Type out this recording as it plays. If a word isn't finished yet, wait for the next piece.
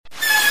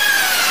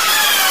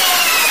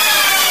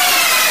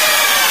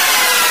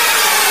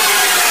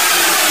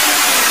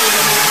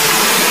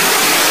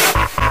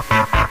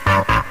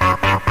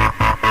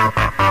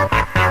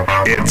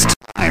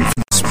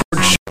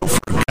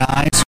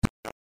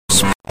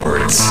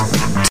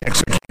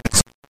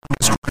Texarkana's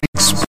longest-running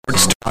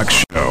sports talk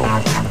show.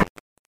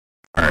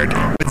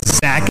 With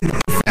Zach and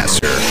the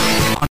Professor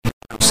on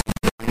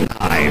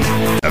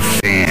 107.9 The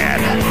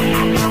Fan.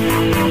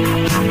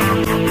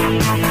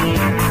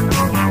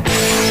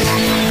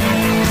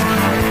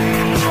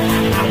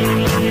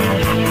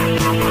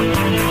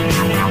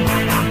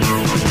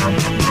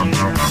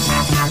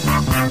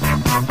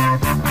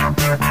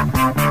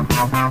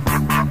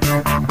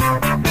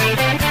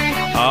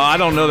 I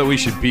don't know that we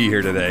should be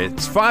here today.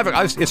 It's 5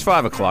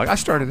 o'clock. I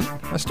started it.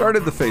 I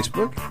started the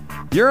Facebook.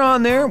 You're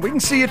on there. We can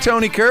see you,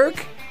 Tony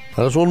Kirk.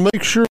 I just want to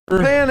make sure.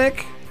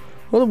 Panic.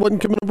 Well, it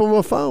wasn't coming up on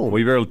my phone. Well,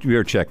 you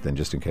better check then,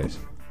 just in case.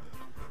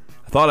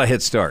 I thought I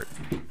hit start.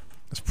 I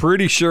was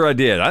pretty sure I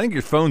did. I think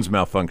your phone's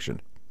malfunctioned.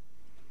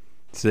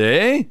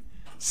 See?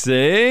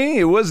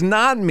 It was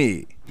not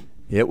me.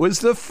 It was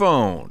the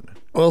phone.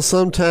 Well,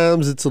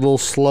 sometimes it's a little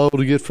slow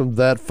to get from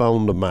that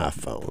phone to my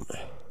phone.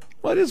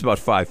 Well, it is about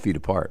 5 feet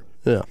apart.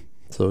 Yeah,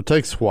 so it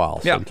takes a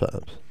while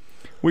sometimes.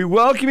 We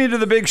welcome you to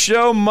the big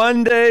show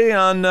Monday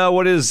on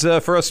what is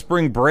for us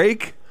spring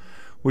break,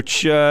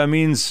 which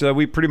means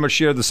we pretty much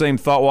share the same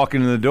thought walking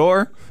in the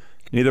door.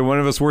 Neither one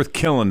of us worth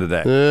killing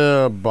today.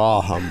 Yeah,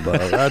 bah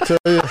humbug. I tell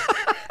you,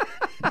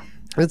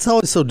 it's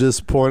always so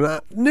disappointing.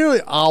 Nearly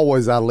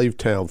always I leave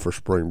town for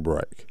spring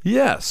break.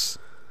 Yes.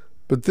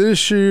 But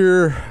this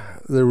year,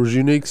 there was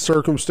unique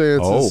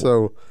circumstances,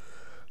 so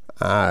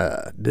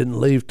I didn't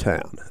leave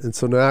town. And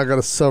so now I got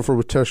to suffer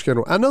with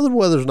Texarkana. I know the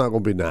weather's not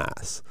going to be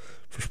nice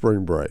for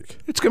spring break.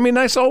 It's going to be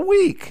nice all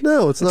week.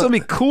 No, it's not. It's going to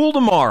be cool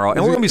tomorrow.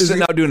 And we're going to be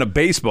sitting out doing a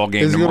baseball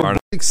game tomorrow. It's going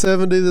to be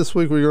 70 this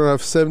week. We're going to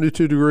have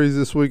 72 degrees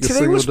this week.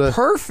 Today was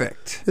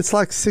perfect. It's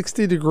like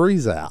 60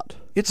 degrees out.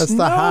 That's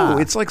the high.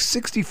 It's like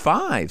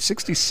 65,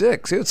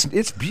 66.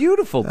 It's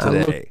beautiful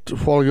today. A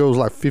while ago it was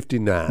like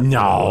 59.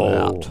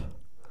 No.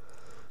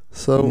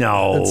 So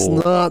it's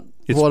not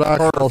what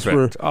I call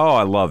spring. Oh,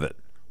 I love it.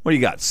 What do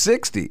you got?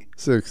 60?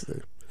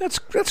 60. That's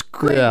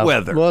great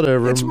weather.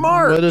 Whatever. It's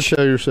March. Way to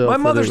show yourself. My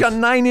mother's got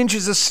 9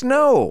 inches of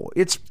snow.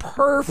 It's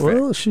perfect.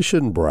 Well, she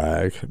shouldn't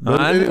brag. But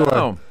I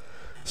know.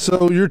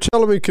 So you're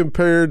telling me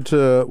compared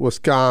to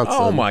Wisconsin.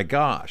 Oh, my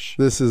gosh.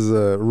 This is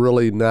a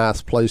really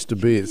nice place to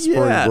be at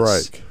spring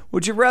break.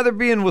 Would you rather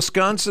be in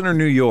Wisconsin or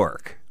New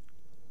York?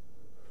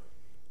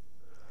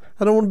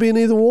 I don't want to be in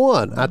either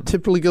one. I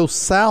typically go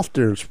south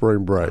during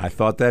spring break. I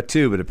thought that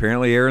too, but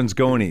apparently Aaron's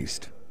going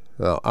east.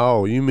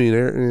 Oh, you mean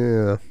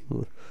Aaron?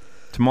 Yeah.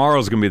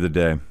 Tomorrow's going to be the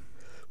day.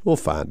 We'll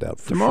find out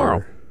tomorrow.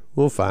 Sure.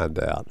 We'll find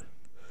out.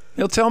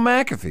 He'll tell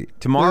McAfee.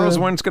 Tomorrow's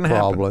when it's going to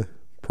happen.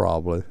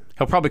 Probably.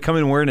 He'll probably come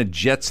in wearing a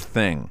Jets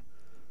thing.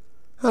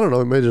 I don't know.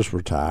 He may just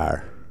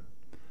retire.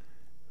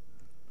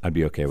 I'd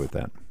be okay with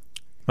that.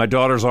 My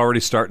daughter's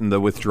already starting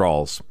the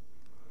withdrawals.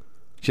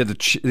 She had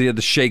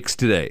the shakes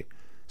today.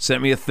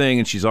 Sent me a thing,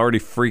 and she's already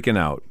freaking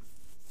out.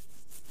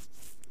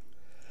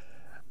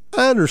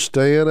 I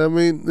understand. I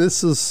mean,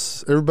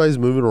 everybody's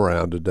moving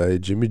around today.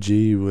 Jimmy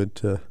G went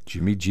to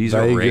G's Vegas,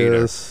 a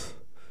Raider.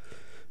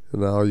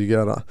 And all you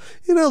got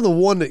the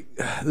one that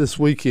this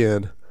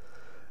weekend,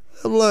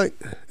 I'm like,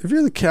 if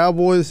you're the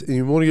Cowboys and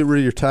you want to get rid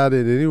of your tight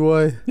end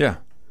anyway, yeah,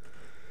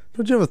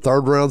 don't you have a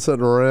third round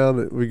sitting around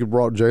that we could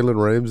brought Jalen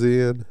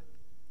Ramsey in?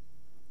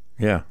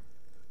 Yeah.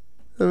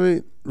 I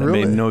mean, that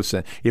really? made no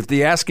sense. If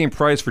the asking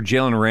price for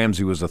Jalen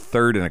Ramsey was a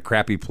third and a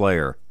crappy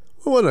player,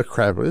 it wasn't a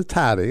crappy, it's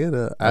tight end,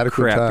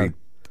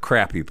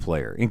 crappy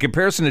player. In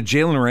comparison to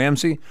Jalen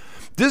Ramsey,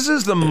 this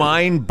is the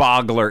mind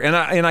boggler, and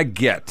I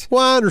get.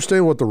 Well, I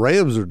understand what the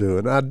Rams are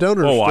doing. I don't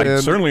understand. Oh, I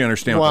certainly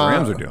understand what the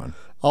Rams are doing.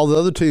 All the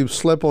other teams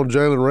slept on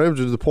Jalen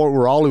Ramsey to the point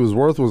where all he was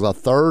worth was a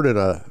third and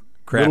a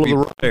crappy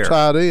player.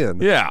 Tight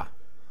end. Yeah.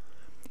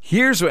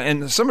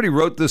 And somebody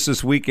wrote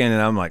this weekend,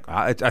 and I'm like,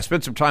 I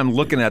spent some time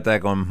looking at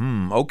that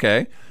going,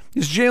 okay.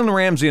 Is Jalen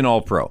Ramsey an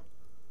All-Pro?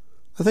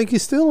 I think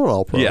he's still an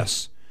All-Pro.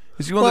 Yes.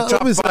 Is he one of the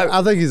top 5?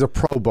 I think he's a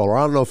Pro Bowler.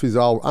 I don't know if he's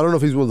one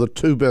of the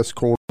 2 best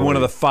corners. One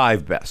of the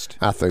 5 best.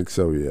 I think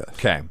so, yes.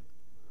 Okay.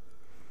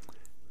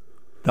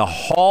 The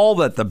haul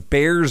that the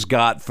Bears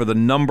got for the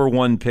number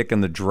 1 pick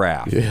in the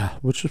draft. Yeah,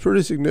 which is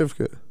pretty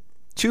significant.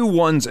 2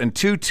 1s and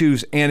 2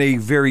 2s and a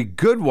very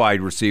good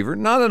wide receiver.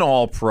 Not an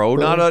All-Pro,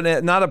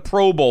 not a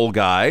Pro Bowl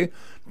guy,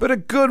 but a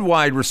good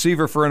wide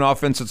receiver for an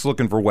offense that's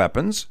looking for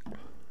weapons.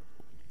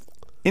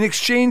 In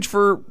exchange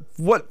for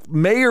what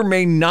may or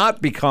may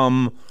not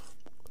become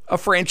a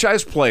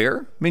franchise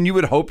player. I mean, you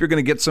would hope you're going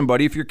to get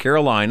somebody, if you're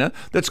Carolina,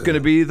 that's going to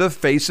be the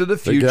face of the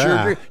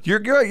future. You're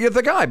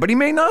the guy, but he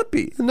may not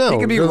be. No, he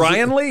could be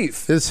Ryan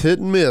Leaf. It's hit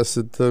and miss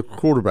at the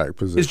quarterback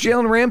position. Is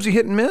Jalen Ramsey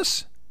hit and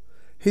miss?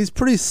 He's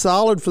pretty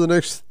solid for the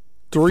next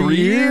 3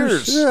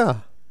 years.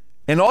 Yeah.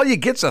 And all you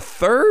get's a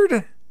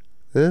third?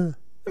 Yeah.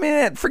 I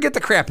mean, forget the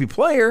crappy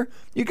player.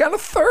 You got a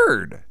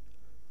third.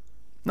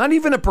 Not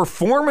even a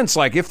performance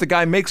like if the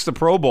guy makes the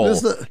Pro Bowl,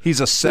 he's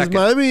a second. Is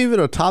Miami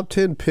even a top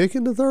 10 pick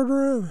in the third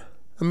round?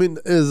 I mean,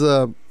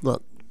 the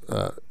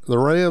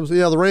Rams?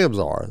 Yeah, the Rams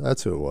are.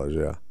 That's who it was,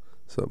 yeah.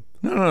 So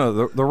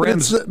No, the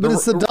Rams. But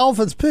it's the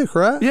Dolphins pick,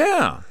 right?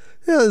 Yeah.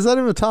 Yeah, is that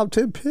even a top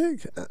 10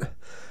 pick?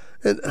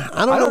 And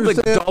I don't think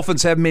understand. the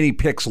Dolphins have many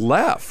picks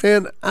left.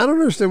 And I don't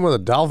understand why the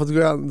Dolphins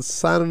go out and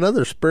sign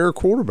another spare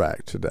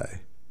quarterback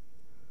today.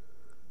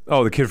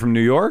 Oh, the kid from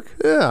New York?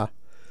 Yeah.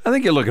 I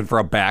think you're looking for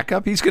a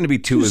backup. He's going to be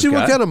You Tua's see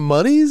guy. what kind of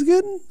money he's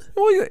getting?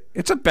 Well,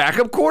 it's a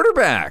backup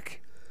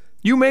quarterback.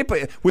 You may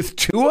play with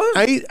Tua.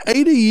 Eight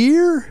a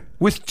year?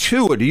 With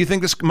Tua, do you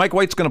think this Mike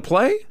White's going to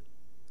play?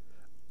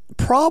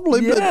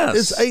 Probably, Yes. but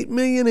it's $8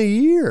 million a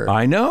year.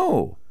 I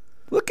know.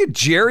 Look at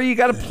Jerry. You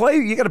got to play.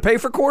 You got to pay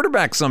for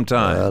quarterback I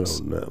sometimes.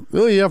 don't know.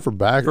 Well, yeah, for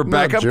backup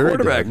Jerry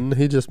quarterback. doesn't.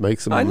 He just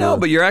makes some I know, money.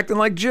 but you're acting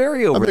like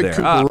Jerry over bet there.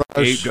 Cooper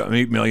Rush-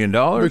 $8 million.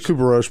 But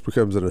Cooper Rush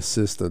becomes an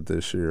assistant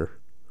this year.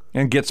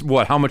 And gets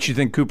what? How much you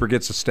think Cooper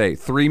gets to stay?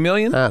 $3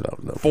 million? I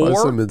don't know. 4? Probably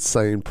some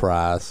insane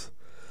price.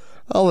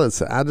 All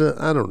that's I don't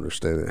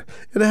understand it.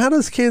 And how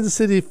does Kansas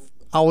City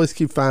always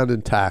keep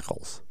finding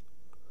tackles?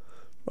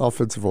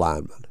 Offensive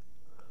linemen.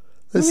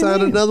 They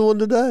signed another one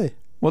today.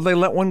 Well, they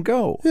let one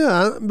go.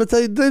 Yeah, but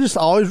they just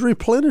always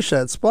replenish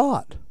that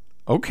spot.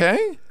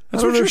 Okay.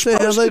 That's I what don't you're understand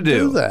supposed how they to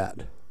do.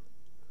 that.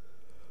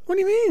 What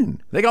do you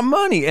mean? They got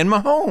money and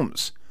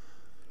Mahomes.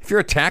 If you're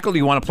a tackle, do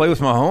you want to play with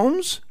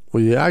Mahomes?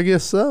 Well, yeah, I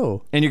guess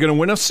so. And you're going to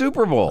win a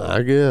Super Bowl.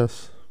 I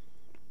guess.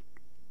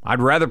 I'd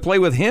rather play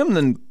with him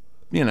than,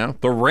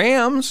 the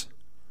Rams.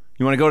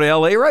 You want to go to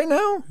L.A. right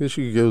now? I guess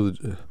you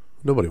could go.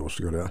 Nobody wants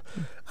to go down.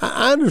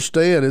 I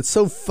understand. It's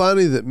so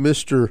funny that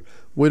Mr.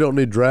 We don't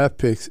need draft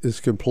picks is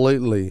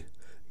completely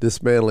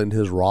dismantling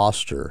his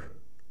roster.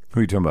 Who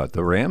are you talking about?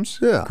 The Rams?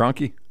 Yeah.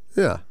 Cronky?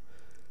 Yeah.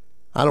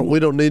 We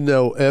don't need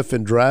no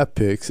effing draft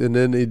picks, and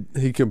then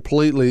he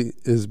completely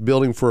is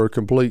building for a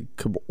complete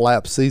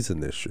collapse season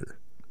this year.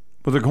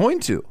 Well, they're going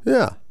to.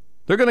 Yeah.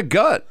 They're going to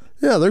gut.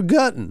 Yeah, they're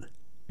gutting.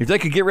 If they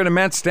could get rid of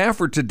Matt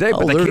Stafford today,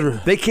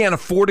 but they can't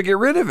afford to get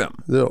rid of him.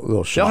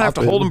 They'll have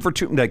to hold him for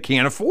 2. They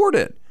can't afford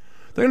it.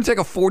 They're going to take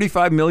a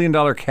 $45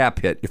 million cap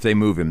hit if they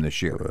move him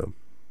this year.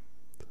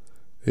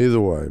 Either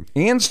way.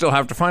 And still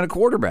have to find a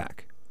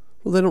quarterback.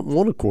 Well, they don't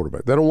want a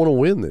quarterback. They don't want to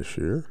win this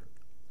year.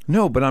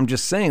 No, but I'm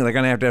just saying they're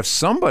going to have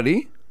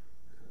somebody.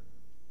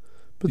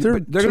 But they're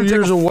 2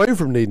 years away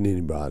from needing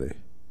anybody.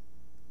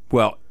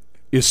 Well,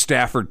 is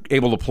Stafford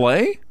able to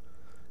play?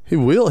 He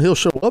will. He'll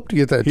show up to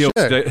get that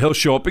check. He'll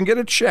show up and get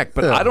a check,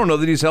 but I don't know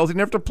that he's healthy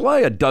enough to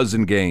play a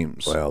dozen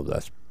games. Well,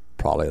 that's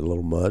probably a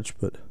little much,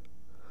 but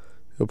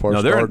he'll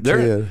probably start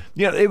 10.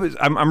 Yeah, it was.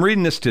 I'm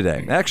reading this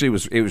today. Actually,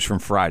 it was from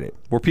Friday,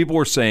 where people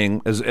were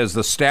saying as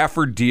the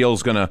Stafford deal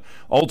is going to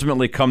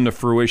ultimately come to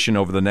fruition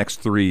over the next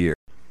 3 years,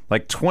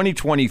 like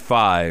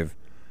 2025,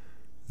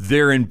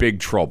 they're in big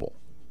trouble.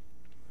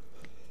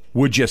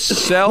 Would you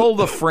sell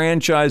the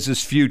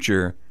franchise's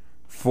future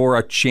for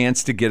a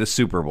chance to get a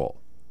Super Bowl?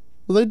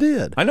 Well, they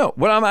did. I know.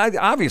 Well,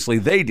 obviously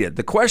they did.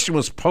 The question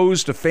was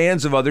posed to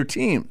fans of other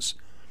teams.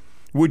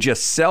 Would you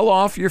sell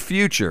off your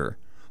future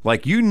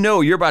like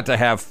you're about to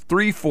have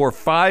 3, 4,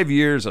 5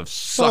 years of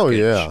suckage? Oh,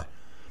 yeah.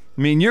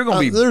 I mean, you're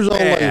going to be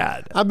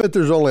bad. I bet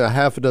there's only a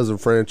half a dozen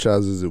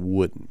franchises that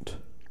wouldn't.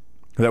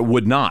 That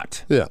would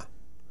not. Yeah.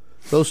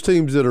 Those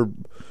teams that are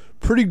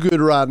pretty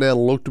good right now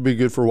and look to be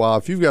good for a while,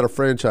 if you've got a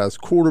franchise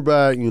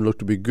quarterback and you look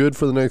to be good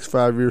for the next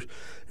 5 years,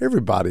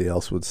 everybody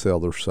else would sell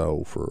their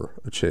soul for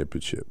a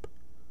championship.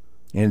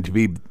 And to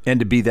be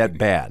that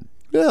bad.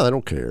 Yeah, they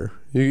don't care.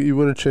 You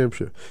win a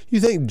championship. You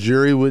think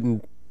Jerry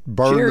wouldn't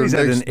burn Jerry's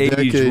the next at an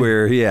age decade?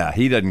 where,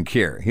 he doesn't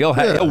care. He'll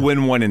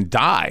win one and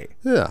die.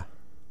 Yeah.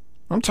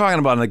 I'm talking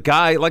about a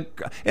guy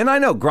like, and I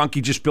know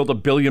Grunke just built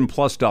 $1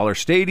 billion+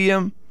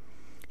 stadium.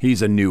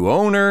 He's a new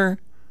owner.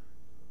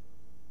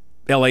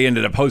 LA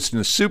ended up hosting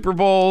the Super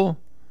Bowl.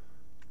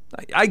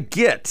 I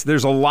get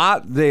there's a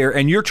lot there,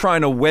 and you're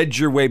trying to wedge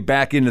your way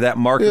back into that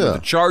market with the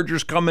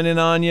Chargers coming in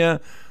on you.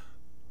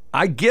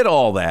 I get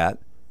all that,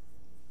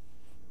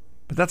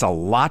 but that's a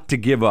lot to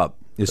give up,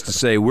 is to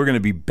say we're going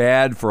to be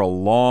bad for a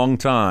long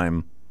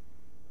time,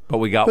 but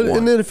we got one.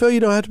 In the NFL,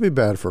 you don't have to be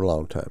bad for a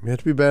long time. You have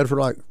to be bad for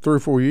like 3 or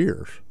 4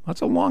 years.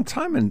 That's a long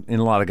time in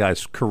a lot of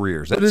guys'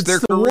 careers. That's but it's their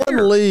the career.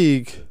 one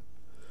league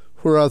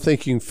where I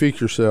think you can fix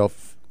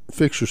yourself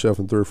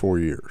in 3 or 4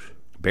 years.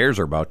 Bears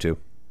are about to.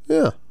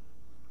 Yeah.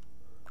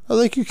 I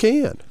think you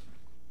can.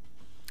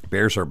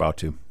 Bears are about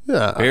to.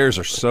 Yeah. Bears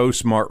are so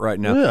smart right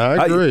now. Yeah,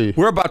 I agree.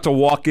 We're about to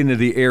walk into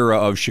the era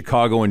of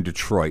Chicago and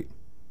Detroit.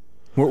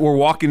 We're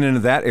walking into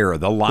that era.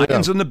 The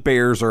Lions and the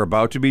Bears are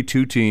about to be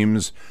 2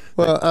 teams.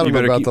 Well, I don't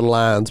know about the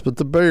Lions, but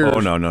the Bears. Oh,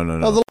 no.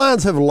 The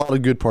Lions have a lot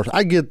of good parts.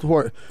 I get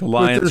what the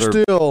Lions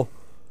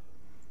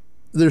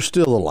they're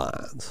still the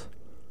Lions.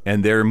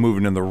 And they're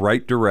moving in the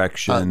right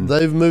direction.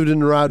 They've moved in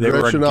the right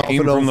direction off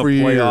and on for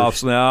years.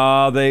 Playoffs.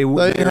 No, they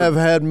have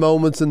had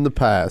moments in the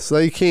past.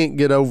 They can't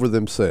get over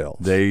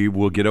themselves. They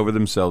will get over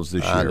themselves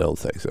this year. I don't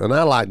think so. And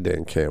I like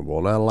Dan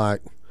Campbell,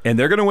 and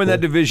they're going to win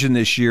that division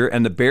this year,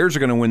 and the Bears are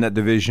going to win that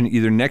division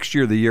either next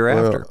year or the year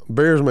after.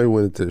 Bears may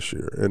win it this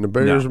year, and the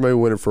Bears may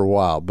win it for a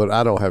while, but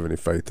I don't have any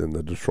faith in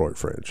the Detroit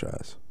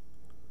franchise.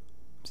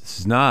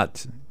 This is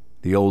not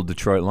the old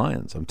Detroit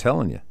Lions, I'm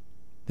telling you.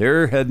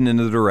 They're heading in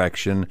the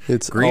direction.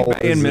 Green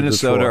Bay and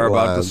Minnesota are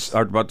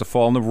about to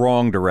fall in the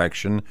wrong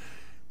direction.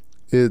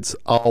 it's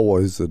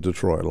always the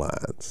Detroit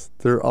Lions.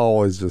 They're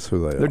always just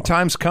who they are. Their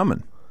time's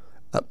coming.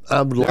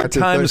 I would Their like to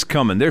time's think,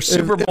 coming. Their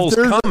Super Bowl's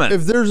coming.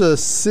 If there's a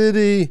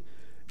city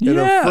and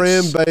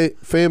Yes. a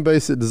fan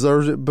base that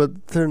deserves it,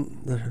 but they're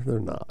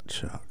not,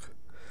 Chuck.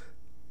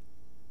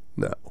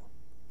 No.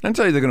 I'm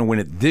telling you, they're going to win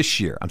it this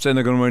year. I'm saying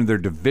they're going to win their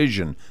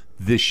division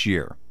this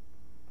year.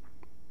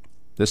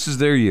 This is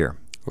their year.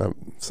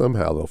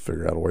 Somehow they'll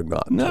figure out a way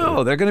not to.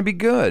 No, they're going to be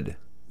good.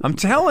 I'm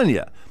telling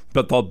you.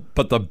 But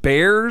the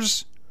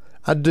Bears,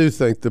 I do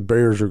think the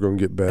Bears are going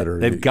to get better.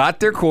 they've got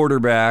their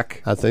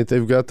quarterback. I think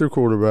they've got their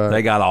quarterback.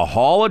 They got a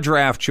haul of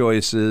draft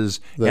choices,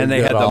 and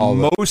they had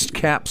the most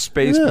cap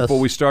space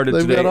before we started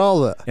they've today. got all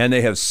that. And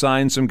they have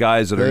signed some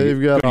guys that They've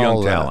are got good young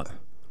all that. talent.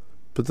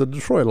 But the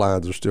Detroit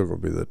Lions are still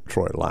going to be the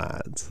Detroit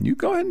Lions. You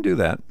go ahead and do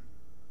that.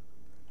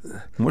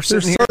 We're There's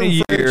sitting here in a certain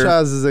year.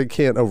 franchises that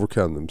can't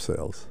overcome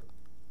themselves.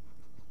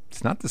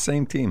 It's not the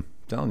same team.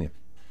 I'm telling you.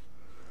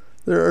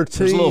 There are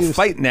There's a little teams.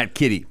 fight in that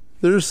kitty.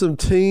 There's some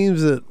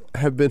teams that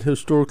have been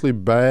historically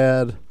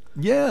bad.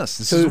 Yes,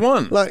 this is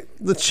one. Like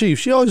the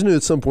Chiefs. You always knew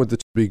at some point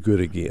that you'd be good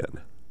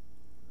again.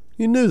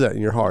 You knew that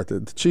in your heart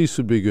that the Chiefs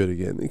would be good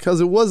again because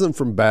it wasn't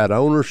from bad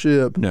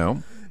ownership.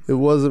 No. It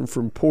wasn't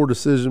from poor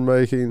decision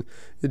making.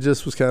 It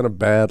just was kind of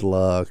bad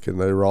luck, and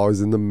they were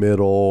always in the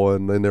middle,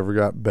 and they never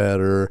got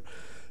better.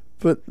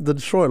 But the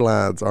Detroit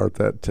Lions aren't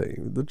that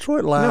team. The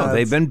Detroit Lions. No,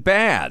 they've been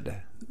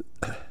bad.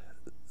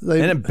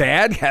 And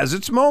bad has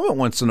its moment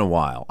once in a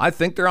while. I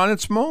think they're on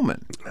its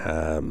moment.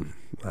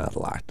 I'd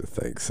like to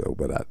think so,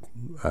 but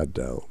I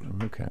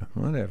don't. Okay,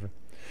 whatever.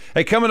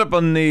 Hey, coming up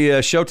on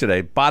the show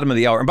today, bottom of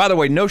the hour. And by the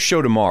way, no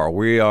show tomorrow.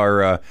 We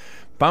are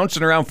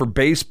bouncing around for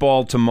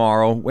baseball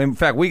tomorrow. In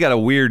fact, we got a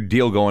weird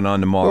deal going on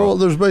tomorrow. Well,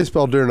 there's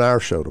baseball during our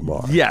show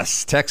tomorrow.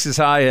 Yes, Texas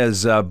High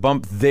has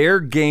bumped their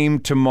game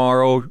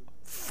tomorrow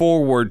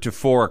forward to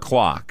 4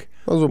 o'clock.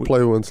 I was going to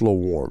play when it's a little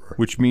warmer.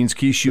 Which means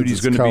Key Shuty's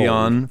it's going to be cold.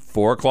 on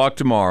 4 o'clock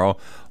tomorrow.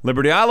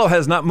 Liberty Islo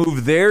has not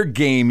moved their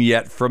game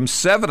yet from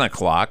 7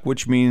 o'clock,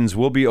 which means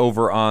we'll be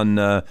over on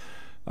Unless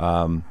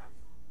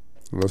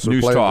they're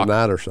News playing Talk.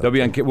 tonight or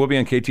something. We'll be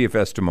on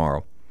KTFS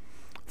tomorrow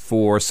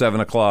for 7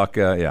 o'clock.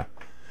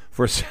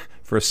 For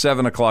a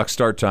 7 o'clock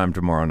start time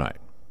tomorrow night.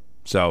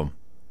 So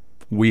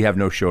we have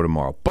no show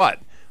tomorrow.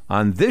 But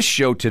on this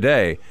show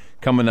today,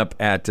 coming up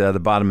at the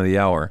bottom of the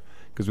hour,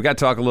 because we got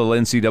to talk a little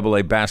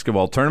NCAA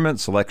basketball tournament.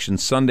 Selection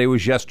Sunday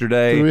was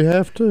yesterday. Do we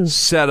have to?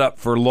 Set up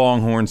for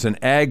Longhorns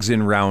and Ags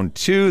in round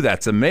 2.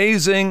 That's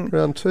amazing.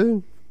 Round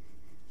 2?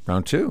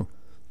 Round 2.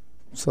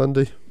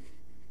 Sunday?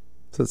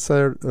 Is that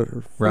Saturday?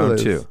 Round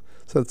 2.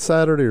 Is that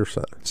Saturday or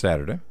Sunday?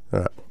 Saturday. All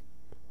right.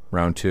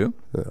 Round 2.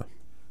 Yeah.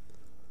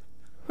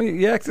 Well,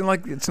 you're acting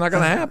like it's not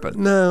going to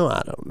happen. No,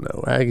 I don't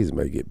know. Aggies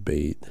may get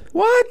beat.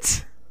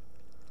 What?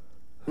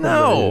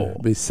 No.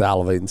 Be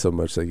salivating so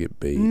much they get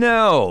beat.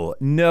 No.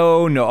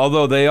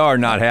 Although they are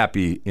not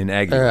happy in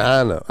Aggie.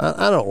 I know.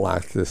 I don't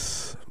like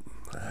this.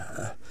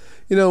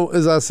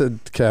 As I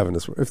said to Kevin,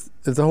 if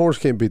the Horns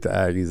can't beat the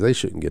Aggies, they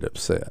shouldn't get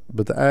upset.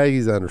 But the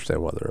Aggies, I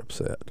understand why they're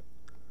upset.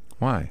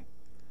 Why?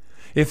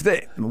 If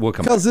they, we'll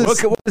come back.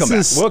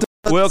 Because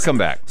We'll come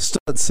back.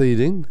 Stunt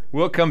seeding.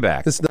 We'll come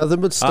back. It's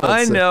nothing but stunt I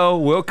seeding. know.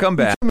 We'll come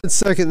back. In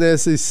second in the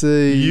SEC.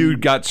 You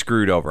got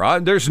screwed over.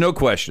 There's no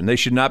question. They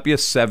should not be a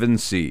 7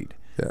 seed.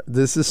 Yeah,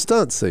 this is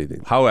stunt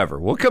seeding. However,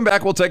 we'll come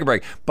back. We'll take a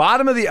break.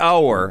 Bottom of the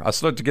hour. I'll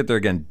start to get there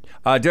again.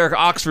 Derek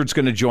Oxford's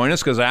going to join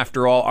us because,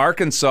 after all,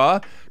 Arkansas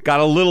got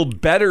a little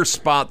better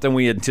spot than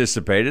we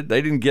anticipated. They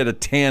didn't get a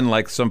 10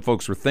 like some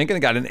folks were thinking. They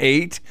got an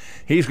 8.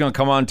 He's going to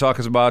come on and talk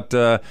us about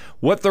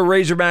what the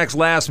Razorbacks'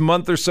 last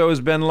month or so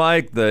has been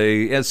like,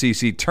 the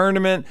SEC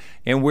tournament,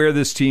 and where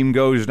this team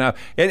goes now.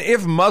 And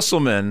if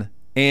Musselman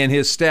and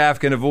his staff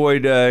can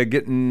avoid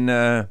getting,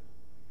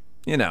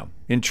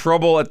 in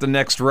trouble at the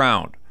next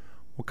round.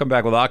 We'll come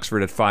back with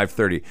Oxford at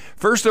 5:30.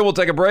 First, we'll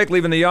take a break,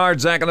 leaving the yard.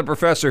 Zach and the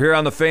Professor here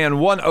on the Fan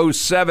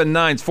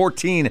 107.9. It's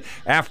 14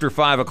 after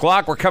 5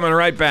 o'clock. We're coming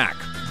right back.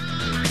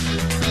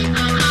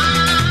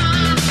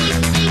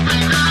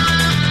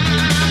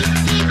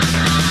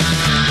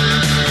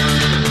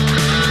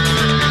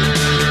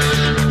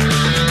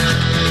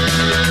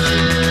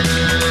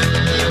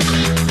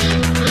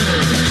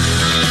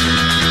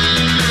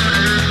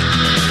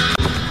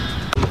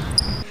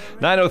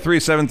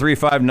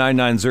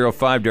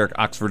 (903-735-9905). Derek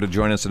Oxford to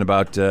join us in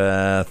about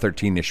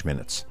 13-ish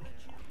minutes.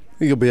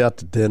 He'll be out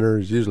to dinner.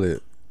 He's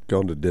usually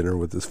going to dinner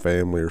with his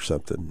family or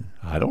something.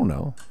 I don't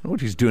know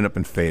what he's doing up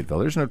in Fayetteville.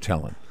 There's no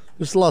telling.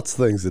 There's lots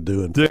of things to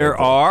do in There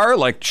Fayetteville. are,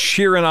 like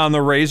cheering on the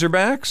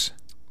Razorbacks.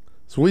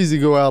 Does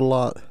Weezy go out a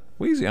lot?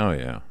 Weezy, oh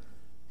yeah.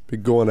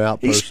 Big going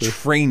out He's person?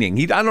 training.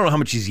 I don't know how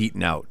much he's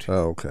eating out.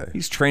 Oh, okay.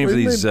 He's training for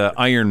these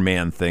Iron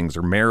Man things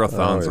or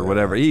marathons or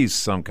whatever. He's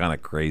some kind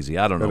of crazy.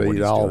 I don't know what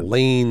he's all doing.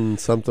 lean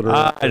something or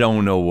I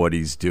don't know what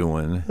he's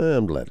doing.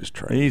 I'm glad he's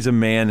training. He's a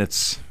man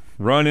that's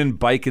running,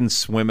 biking,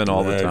 swimming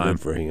all the time. Good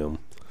for him.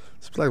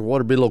 It's like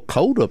water be a little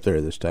cold up there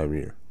this time of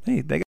year.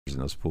 Hey, they got in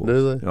those pools.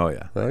 Do they? Oh,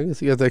 yeah. I guess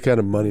he got that kind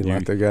of money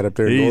like they got up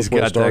there in He's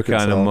Northwest got that Arkansas.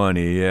 kind of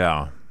money,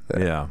 yeah.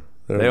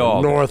 They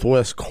all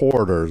Northwest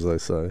Corridor, as they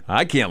say.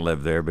 I can't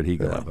live there, but he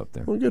can live up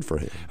there. Well, good for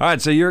him. All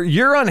right, so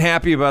you're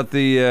unhappy about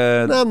the.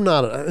 No, I'm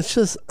not. It's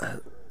just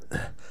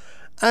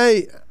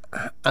I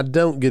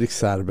don't get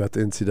excited about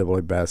the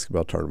NCAA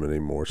basketball tournament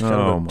anymore. It's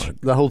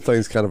the whole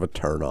thing's kind of a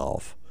turn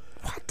off.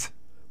 What?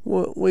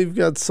 Well, we've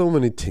got so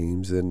many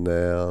teams in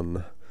now.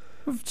 And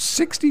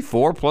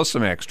 64 plus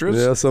some extras.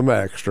 Yeah, some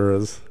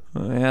extras.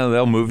 Yeah,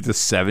 they'll move to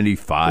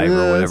 75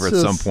 or whatever at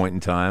some point in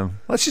time.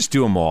 Let's just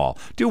do them all.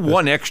 Do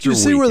one extra week.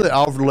 Did you see week. where they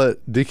offered to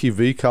let Dickie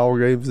V call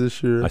games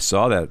this year? I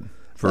saw that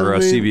for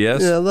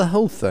CBS. Yeah, the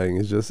whole thing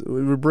is just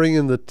we're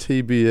bringing the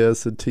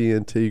TBS and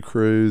TNT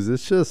crews.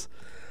 It's just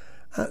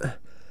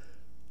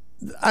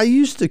I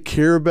used to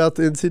care about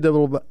the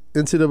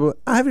NCAA.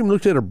 I haven't even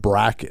looked at a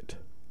bracket.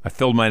 I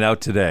filled mine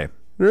out today.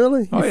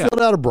 Really? You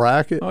filled out a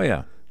bracket? Oh,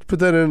 yeah. Put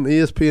that in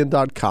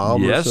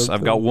ESPN.com. Yes,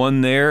 I've got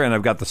one there, and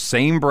I've got the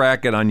same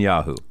bracket on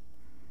Yahoo.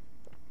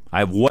 I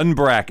have one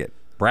bracket.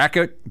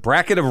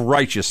 Bracket of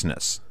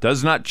righteousness.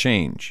 Does not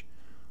change.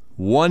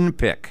 One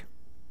pick.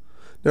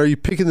 Now, are you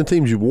picking the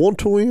teams you want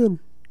to win?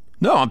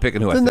 No, I'm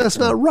picking who I think. Then that's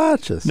not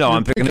righteous. No,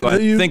 I'm picking who I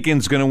think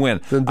is going to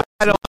win.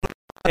 I don't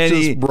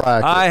any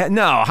bracket.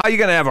 No, how are you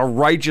going to have a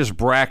righteous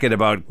bracket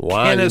about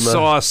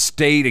Kennesaw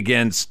State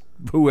against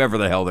whoever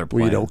the hell they're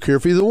playing? Well, you don't care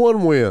if either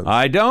one wins.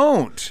 I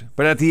don't.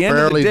 But at the end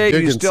of the day,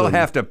 you still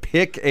have to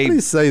pick a winner. How do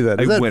you say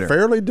that? Is that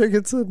Fairleigh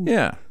Dickinson?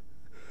 Yeah.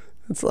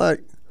 It's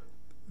like,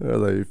 are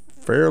they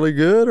fairly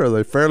good? Or are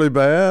they fairly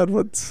bad?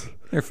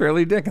 They're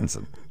Fairleigh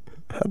Dickinson.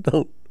 I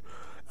don't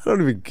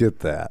even get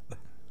that.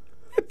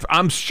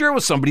 I'm sure it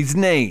was somebody's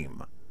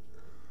name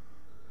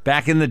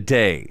back in the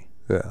day.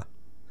 Yeah.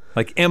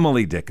 Like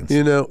Emily Dickinson.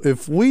 You know,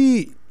 if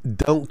we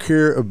don't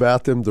care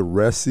about them the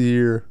rest of the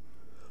year,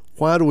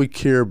 why do we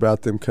care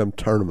about them come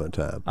tournament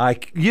time?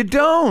 You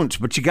don't,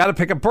 but you got to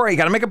pick a bracket. You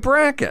got to make a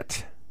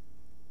bracket.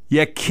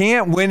 You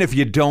can't win if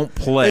you don't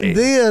play. And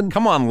then,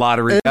 come on,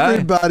 lottery guy.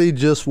 Everybody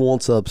just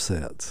wants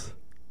upsets.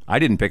 I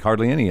didn't pick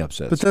hardly any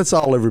upsets. But that's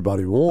all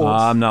everybody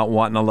wants. I'm not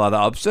wanting a lot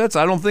of upsets.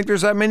 I don't think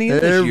there's that many in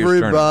this year's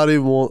tournament. Everybody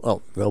wants.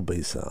 Oh, there'll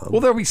be some.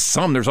 Well, there'll be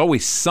some. There's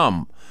always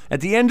some.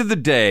 At the end of the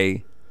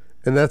day.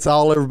 And that's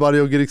all everybody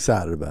will get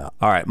excited about.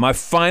 All right. My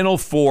final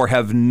four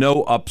have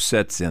no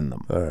upsets in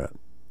them. All right.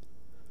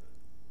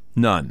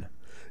 None.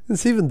 And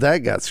see, even that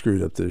got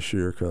screwed up this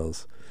year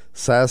because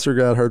Sasser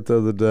got hurt the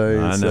other day.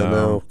 I know. So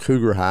now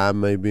Cougar High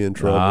may be in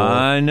trouble.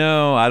 I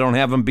know. I don't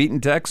have them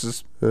beating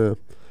Texas. Yeah.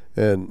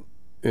 And,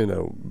 you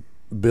know,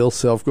 Bill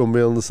Self going to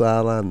be on the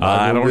sideline.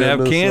 I don't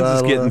have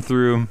Kansas getting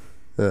through.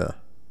 Yeah.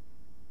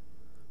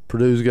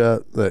 Purdue's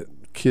got that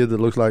kid that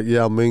looks like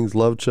Yao Ming's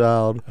love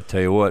child. I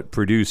tell you what,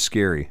 Purdue's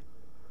scary.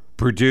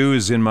 Purdue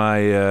is in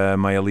my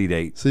my Elite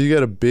Eight. So you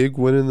got a big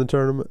win in the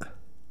tournament?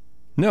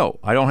 No,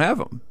 I don't have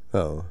him.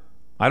 Oh.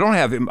 I don't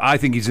have him. I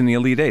think he's in the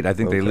Elite Eight. I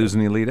think they lose in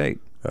the Elite Eight.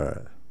 All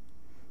right.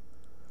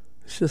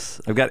 It's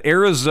just I've got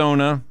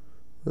Arizona.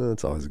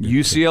 That's always a good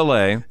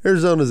UCLA. Pick.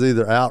 Arizona's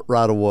either out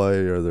right away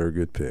or they're a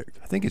good pick.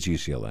 I think it's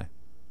UCLA.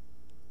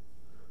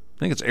 I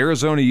think it's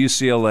Arizona,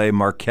 UCLA,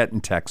 Marquette,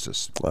 and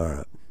Texas. All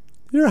right.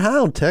 You're high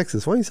on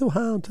Texas. Why are you so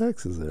high on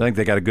Texas there? I think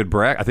they got a good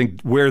bracket. I think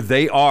where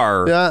they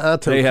are,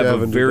 they have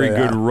a very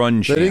good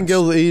run chance. They didn't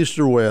go to the East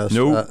or West.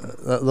 Nope.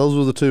 Those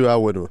were the two I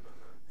would have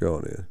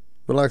gone in.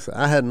 But like I said,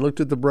 I hadn't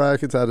looked at the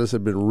brackets. I just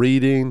have been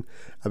reading.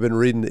 I've been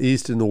reading the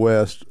East and the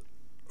West,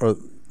 or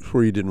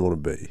where you didn't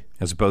want to be.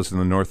 As opposed to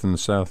the North and the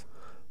South?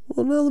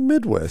 Well, now the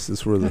Midwest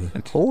is where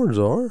the horns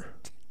are.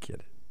 Get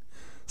it.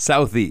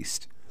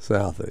 Southeast.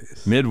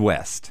 Southeast.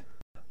 Midwest.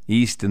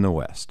 East and the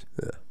West.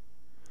 Yeah.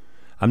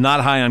 I'm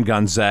not high on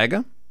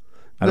Gonzaga.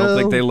 I don't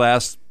think they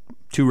last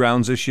 2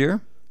 rounds this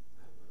year.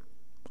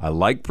 I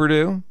like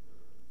Purdue.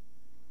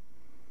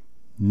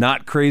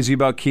 Not crazy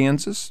about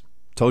Kansas.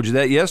 Told you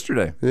that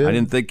yesterday. Yeah. I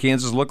didn't think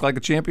Kansas looked like a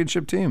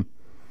championship team.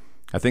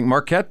 I think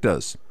Marquette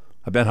does.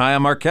 I've been high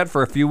on Marquette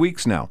for a few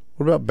weeks now.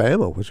 What about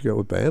Bama? What you got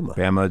with Bama?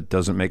 Bama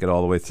doesn't make it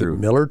all the way through.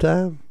 Miller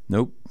time?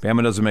 Nope.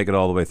 Bama doesn't make it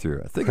all the way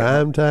through.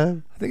 Prime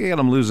time? I think I got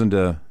them losing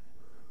to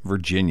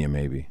Virginia,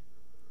 maybe.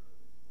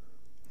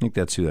 I think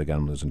that's who I got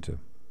them losing to.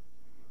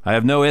 I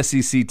have no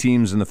SEC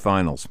teams in the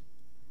finals,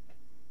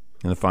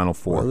 in the Final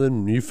Four. Well,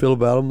 then you feel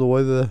about them the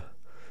way the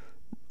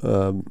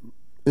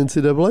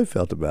NCAA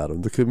felt about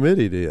them. The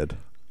committee did.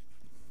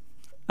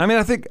 I mean,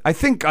 I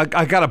think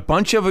I got a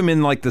bunch of them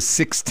in like the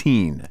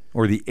 16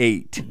 or the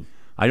 8.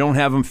 I don't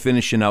have them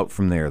finishing out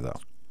from there, though.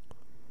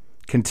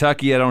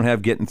 Kentucky, I don't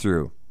have getting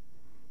through.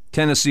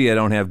 Tennessee, I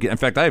don't have in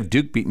fact, I have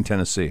Duke beating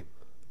Tennessee.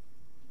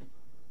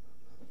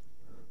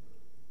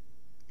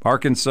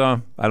 Arkansas,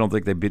 I don't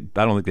think they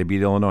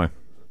beat Illinois.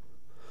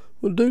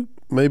 Well, Duke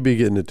may be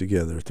getting it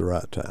together at the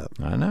right time.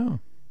 I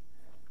know.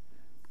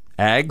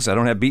 Ags, I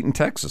don't have beating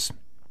Texas.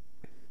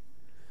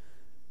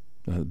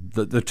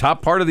 The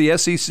top part of the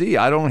SEC,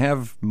 I don't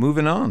have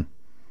moving on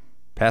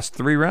past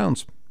 3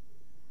 rounds.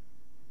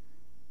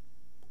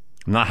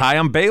 I'm not high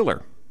on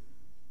Baylor.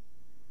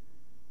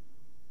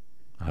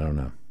 I don't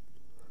know.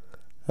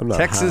 I'm not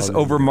Texas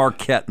over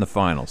Marquette in the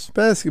finals.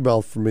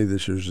 Basketball for me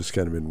this year has just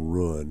kind of been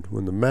ruined.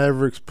 When the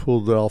Mavericks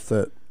pulled off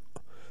that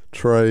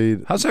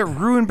trade. How's that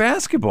ruin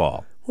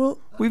basketball? Well,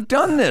 We've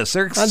done this.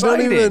 They're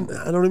exciting.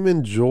 I don't even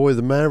enjoy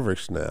the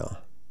Mavericks now.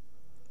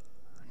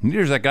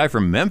 Neither's that guy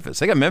from Memphis.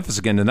 They got Memphis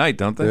again tonight,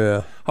 don't they?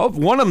 Yeah. Hope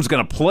one of them's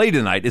going to play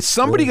tonight. Is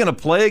somebody going to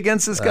play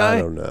against this guy?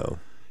 I don't know.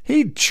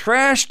 He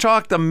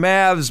trash-talked the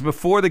Mavs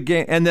before the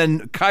game, and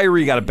then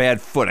Kyrie got a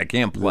bad foot. I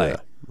can't play. Yeah,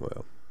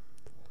 well,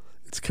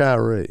 it's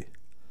Kyrie.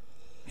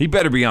 He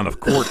better be on the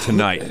court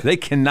tonight. They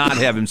cannot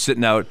have him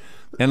sitting out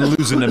and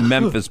losing to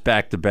Memphis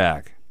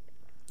back-to-back.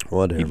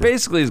 Whatever. He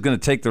basically is going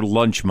to take their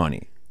lunch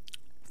money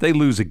if they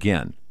lose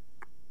again.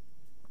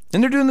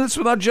 And they're doing this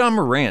without John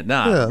Morant.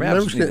 Nah,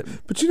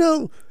 but you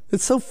know,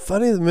 it's so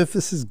funny that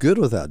Memphis is good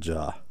without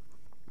Ja.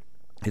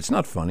 It's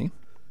not funny.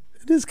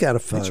 It is kind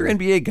of funny. It's your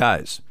NBA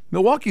guys.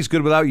 Milwaukee's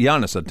good without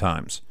Giannis at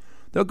times.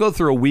 They'll go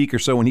through a week or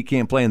so when he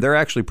can't play, and they're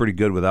actually pretty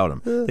good without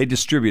him. Yeah. They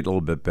distribute a little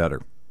bit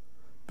better.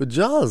 But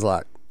Ja's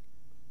like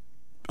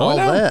all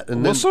that.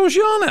 And well, so is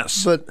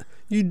Giannis. But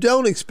you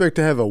don't expect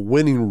to have a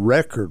winning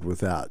record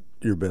without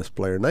your best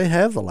player, and they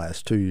have the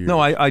last 2 years. No,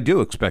 I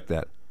do expect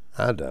that.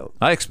 I don't.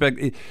 I expect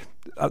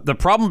the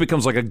problem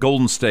becomes like a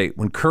Golden State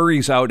when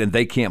Curry's out and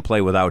they can't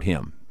play without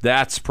him.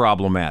 That's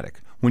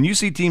problematic. When you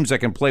see teams that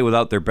can play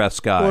without their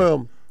best guy.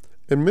 Well,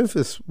 and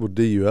Memphis will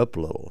D you up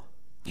a little.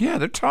 Yeah,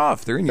 they're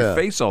tough. They're in your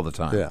face all the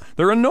time. Yeah.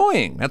 They're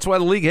annoying. That's why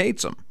the league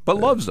hates them, but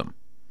loves them.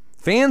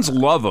 Fans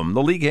love them.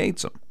 The league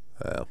hates them.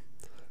 Well,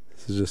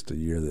 this is just a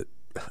year that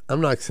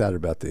I'm not excited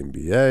about the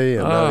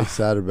NBA. I'm not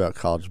excited about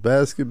college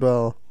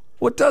basketball.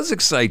 What does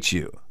excite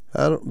you?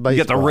 I don't. Baseball. You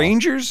got the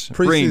Rangers?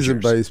 Preseason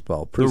Rangers.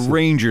 baseball. The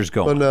Rangers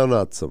going. Well, no,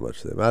 not so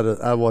much them.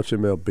 I watch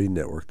MLB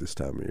Network this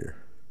time of year.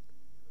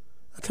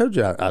 I told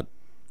you I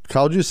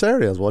called you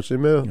Saturday. I was watching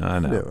MLB. I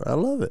know. Network. I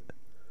love it.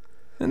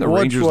 And the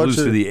Rangers lose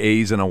to the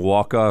A's in a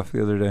walk-off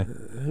the other day.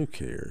 Who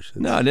cares?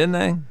 No, didn't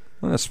they?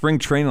 On a spring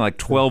training, like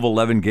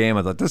 12-11 game,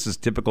 I thought, this is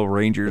typical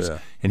Rangers. Yeah.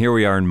 And here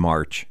we are in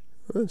March.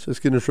 Well, it's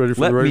just getting us ready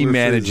for Let the regular me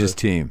manage season. this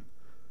team.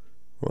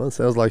 Well, it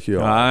sounds like you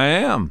are. I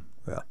am.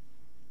 Yeah.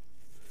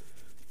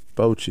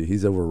 Bochy,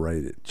 he's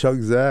overrated. Chuck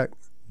Zach,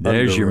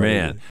 there's your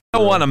underrated. man. I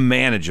don't want to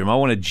manage him. I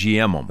want to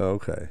GM him.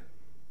 Okay.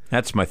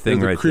 That's my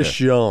thing right Chris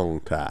there. Young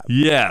type.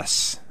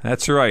 Yes,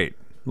 that's right.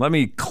 Let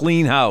me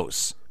clean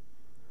house.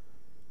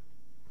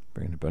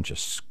 Bring a bunch of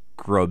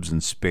scrubs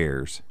and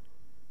spares.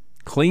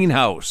 Clean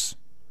house.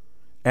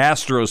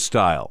 Astros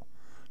style.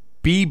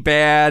 Be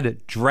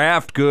bad,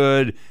 draft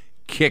good,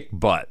 kick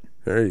butt.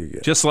 There you go.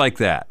 Just like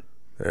that.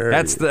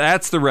 That's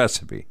the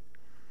recipe.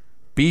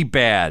 Be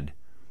bad,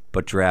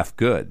 but draft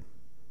good.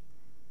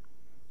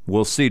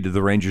 We'll see. Do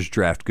the Rangers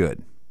draft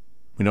good?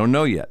 We don't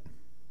know yet.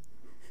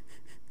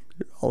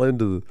 You're all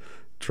into the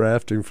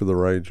drafting for the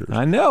Rangers.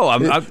 I know.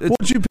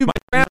 What you people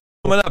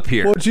coming up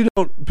here?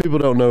 What people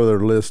don't know,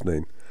 they're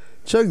listening.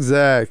 Chuck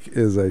Zach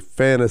is a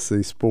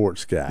fantasy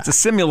sports guy. It's a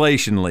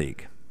simulation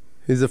league.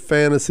 He's a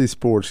fantasy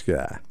sports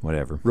guy.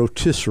 Whatever.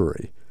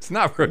 Rotisserie. It's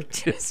not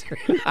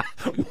rotisserie.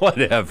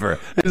 Whatever.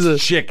 He's a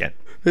chicken.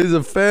 He's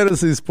a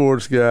fantasy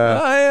sports guy.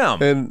 I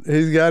am. And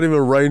he's got him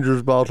a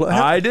Rangers ball.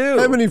 I do.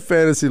 How many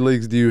fantasy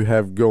leagues do you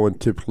have going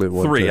typically at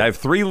one 3. time? I have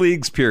 3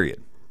 leagues,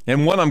 period.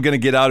 And one I'm going to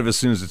get out of as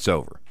soon as it's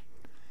over.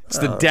 It's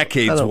the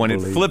decades one. It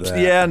flips. That.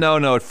 Yeah,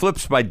 no. It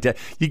flips by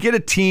you get a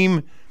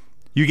team,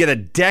 you get a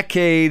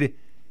decade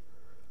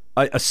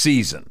a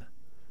season.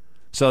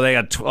 So they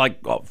got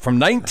from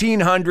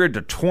 1900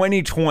 to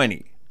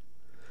 2020.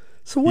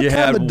 So what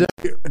time of day?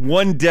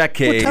 One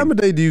decade. What time of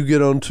day do you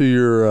get onto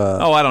your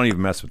I don't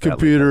even mess with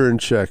computer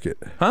and check it?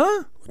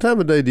 Huh? What time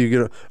of day do you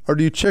get on, or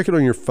do you check it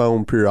on your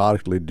phone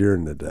periodically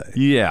during the day?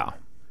 Yeah.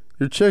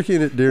 You're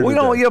checking it during the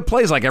day. It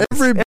plays like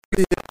every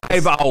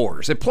 5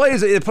 hours. They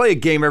play a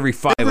game every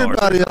 5 hours.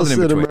 Everybody else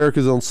in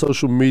America's on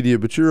social media,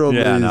 but you're on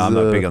these I'm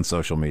not big on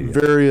social media.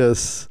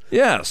 Various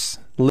Yes.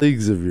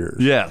 leagues of yours.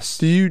 Yes.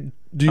 Do you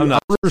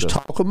others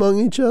talk among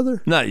each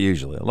other? Not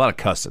usually. A lot of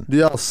cussing. Do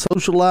y'all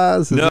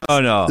socialize? No.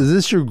 Is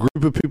this your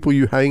group of people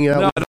you hang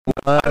out with?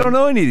 I don't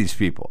know any of these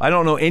people. I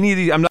don't know any of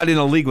these. I'm not in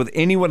a league with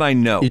anyone I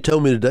know. You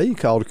told me today you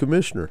called a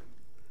commissioner.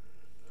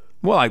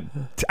 Well, I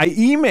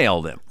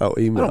emailed him. Oh,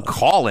 email. I don't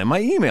call him.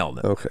 I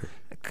emailed him. Okay.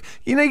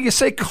 You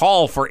say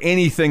call for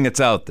anything that's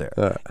out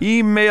there.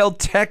 Email,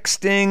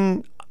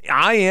 texting,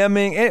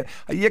 IMing.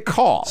 You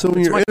call. So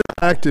when you're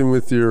interacting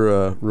with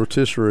your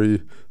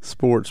rotisserie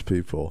sports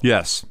people.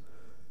 Yes.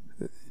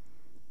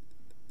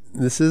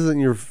 This isn't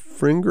your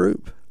friend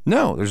group?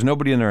 No, there's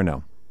nobody in there.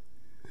 No.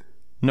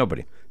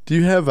 Nobody. Do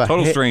you have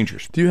total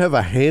strangers? Do you have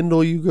a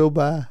handle you go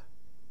by?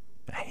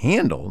 A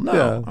handle? No.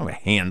 Yeah. I don't have a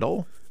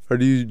handle. Or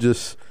do you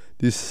just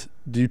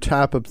do you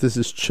type up "This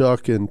is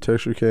Chuck" in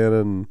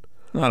Texarkana? No,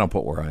 I don't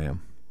put where I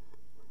am.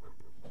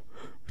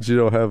 But you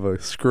don't have a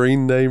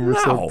screen name or No.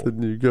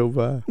 something you go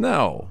by?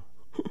 No.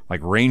 Like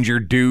Ranger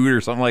Dude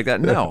or something like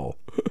that? No.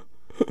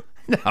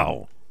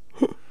 No.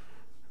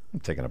 I'm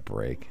taking a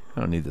break.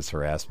 I don't need this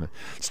harassment.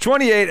 It's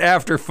 28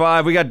 after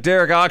 5. We got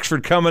Derek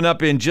Oxford coming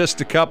up in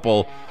just a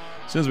couple.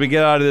 As soon as we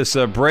get out of this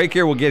break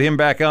here, we'll get him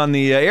back on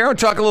the air and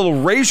talk a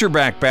little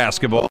Razorback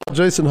basketball.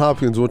 Jason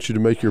Hopkins wants you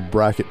to make your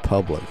bracket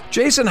public.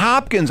 Jason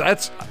Hopkins,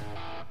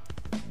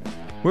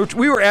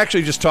 We were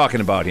actually just talking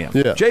about him.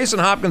 Yeah. Jason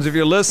Hopkins, if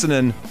you're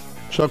listening,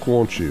 Chuck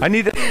wants you. I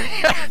need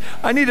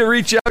to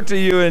reach out to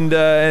you and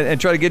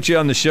try to get you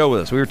on the show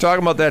with us. We were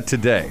talking about that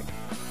today.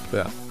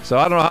 Yeah. So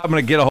I don't know how I'm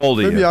going to get a hold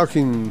of you. Maybe y'all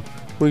can.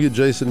 We get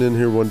Jason in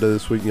here one day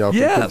this week, and y'all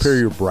can compare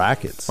your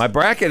brackets. My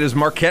bracket is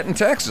Marquette and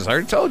Texas. I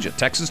already told you.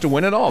 Texas to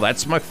win it all.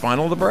 That's my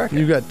final of the bracket.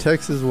 You got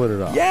Texas win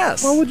it all.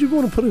 Yes. Why would you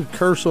want to put a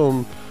curse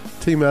on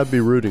the team I'd be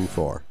rooting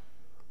for?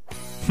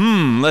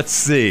 Let's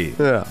see.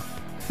 Yeah.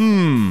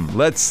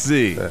 Let's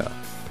see. Yeah.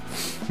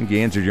 I think you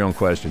answered your own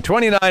question.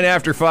 29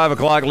 after 5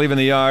 o'clock, leaving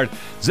the yard.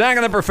 Zach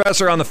and the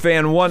Professor on the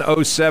Fan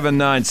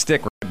 107.9.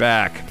 Stick right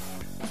back.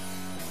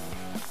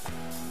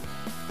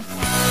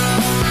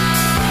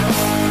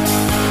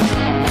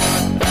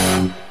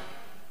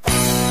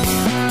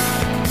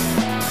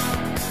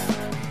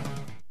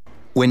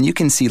 When you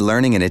can see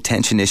learning and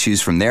attention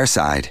issues from their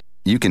side,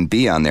 you can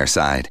be on their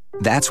side.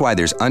 That's why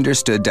there's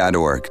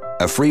Understood.org,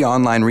 a free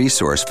online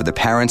resource for the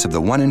parents of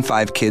the 1 in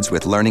 5 kids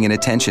with learning and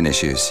attention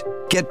issues.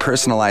 Get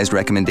personalized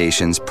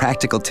recommendations,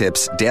 practical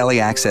tips,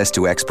 daily access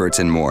to experts,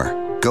 and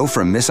more. Go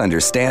from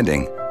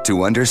misunderstanding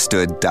to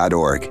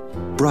Understood.org.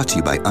 Brought to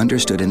you by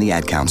Understood and the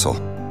Ad Council.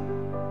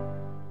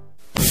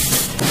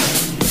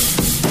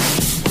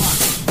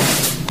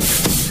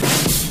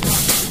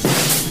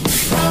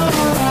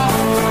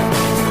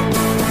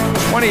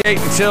 28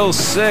 until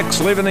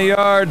 6, leaving the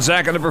yard.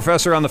 Zach and the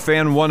Professor on the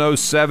Fan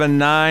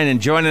 107.9,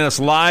 and joining us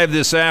live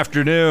this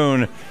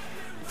afternoon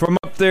from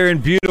up there in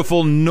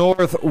beautiful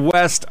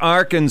northwest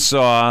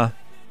Arkansas,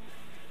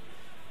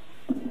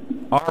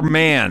 our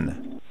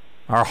man,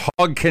 our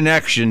hog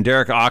connection,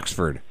 Derek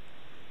Oxford.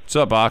 What's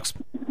up, Ox?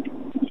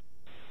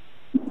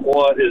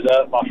 What is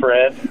up, my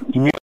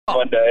friend?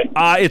 Monday.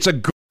 It's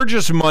a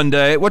gorgeous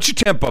Monday. What's your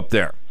temp up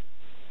there?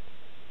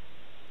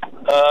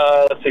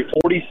 Let's see,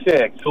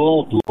 46. A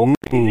little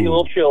breezy, a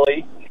little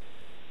chilly.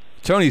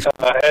 Tony's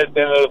Heading into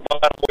the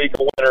final week of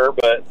winter,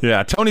 but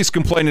yeah, Tony's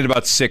complaining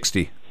about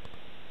 60.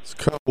 It's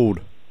cold.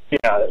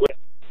 I would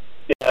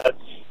love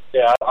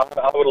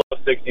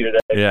 60 today.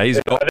 Yeah, I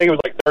think it was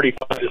like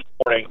 35 this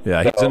morning.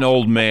 Yeah, he's an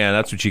old man.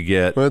 That's what you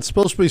get. Well, it's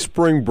supposed to be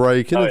spring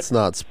break, and it's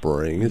not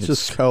spring. It's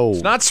just cold.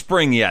 It's not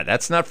spring yet.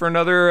 That's not for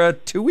another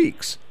 2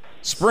 weeks.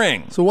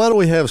 Spring. So why do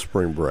we have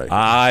spring break?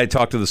 I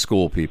talked to the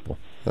school people.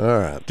 All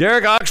right.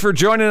 Derek Oxford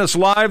joining us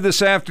live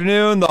this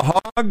afternoon.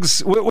 The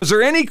Hogs, was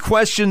there any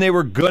question they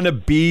were going to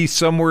be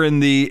somewhere in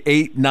the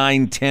 8,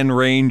 9, 10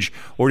 range,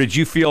 or did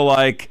you feel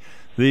like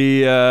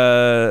the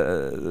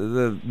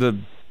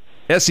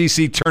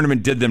SEC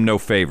tournament did them no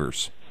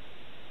favors?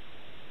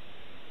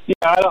 Yeah,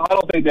 I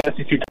don't think the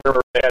SEC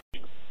tournament had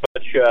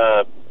much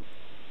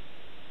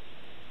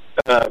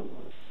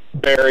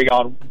bearing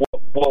on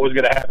what was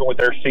going to happen with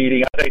their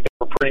seeding. I think they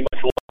were pretty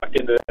much locked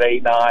into that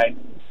 8,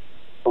 9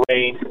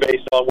 range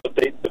based on what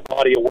the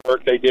body of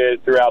work they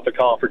did throughout the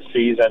conference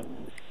season.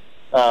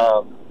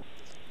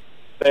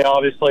 They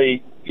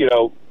obviously,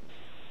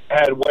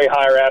 had way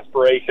higher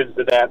aspirations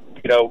than that,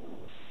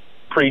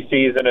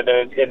 preseason and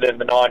then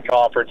the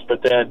non-conference.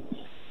 But then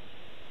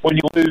when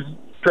you lose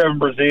Trevor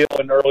Brazile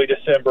in early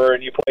December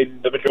and you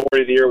played the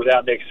majority of the year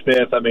without Nick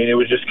Smith, I mean, it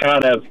was just they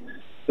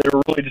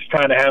were really just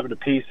kind of having to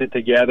piece it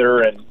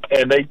together. And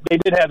they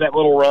did have that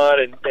little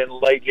run in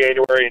late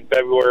January and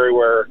February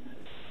where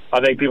I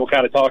think people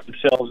kind of talked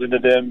themselves into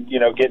them,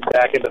 getting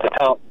back into the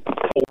top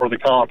 4 of the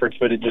conference,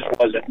 but it just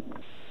wasn't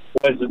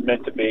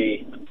meant to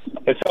be.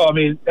 And so, I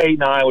mean, 8,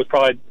 9 was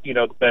probably,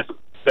 the best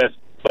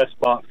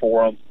spot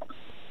for them.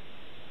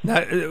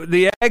 Now,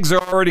 the Ags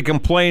are already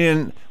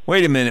complaining,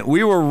 wait a minute,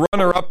 we were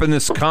runner-up in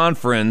this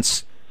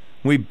conference.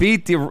 We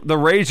beat the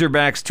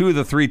Razorbacks 2 of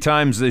the 3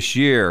 times this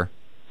year.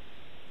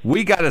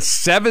 We got a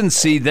 7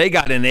 seed. They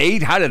got an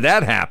 8. How did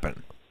that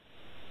happen?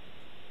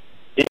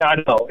 Yeah, I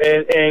know.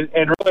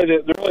 And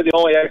really the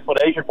only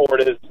explanation for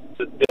it is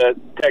that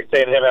Texas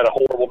A&M had a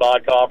horrible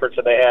non-conference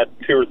and they had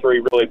 2 or 3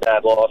 really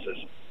bad losses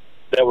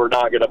that were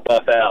not going to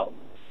buff out.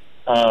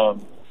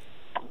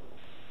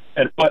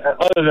 But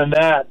other than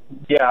that,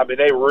 yeah, I mean,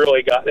 they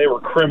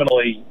were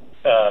criminally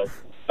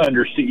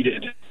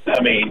underseeded. I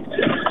mean,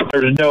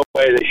 there's no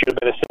way they should have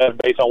been a 7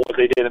 based on what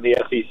they did in the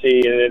SEC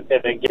and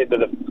then get into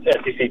the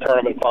SEC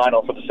tournament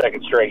final for the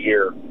 2nd straight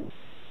year.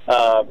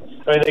 I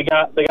mean, they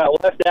got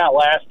left out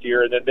last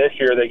year, and then this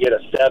year they get a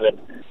 7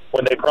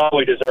 when they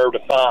probably deserved a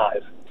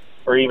 5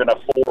 or even a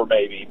 4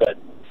 maybe. But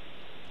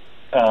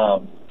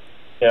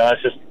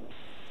it's just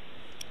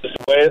the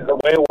way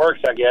it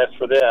works, I guess,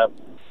 for them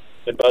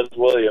and Buzz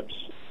Williams.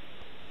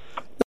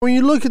 When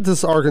you look at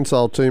this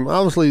Arkansas team,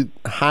 obviously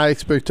high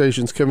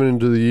expectations coming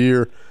into the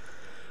year,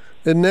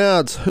 and now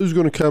it's who's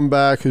going to come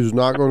back, who's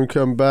not going to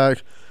come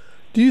back.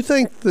 Do you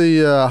think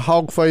the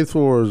Hog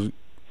faithful is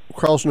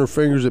crossing their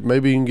fingers that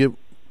maybe you can get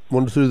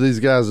 1 or 2 of these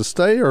guys to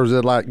stay, or is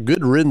it like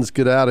good riddance,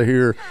 get out of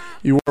here,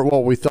 you weren't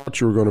what we thought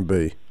you were going to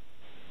be?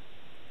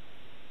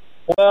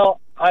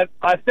 Well, I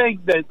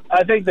think that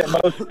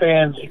most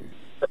fans,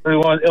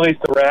 at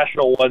least the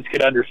rational ones,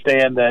 can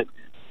understand that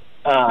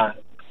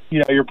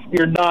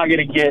you're not going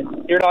to get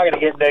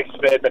Nick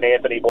Smith and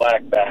Anthony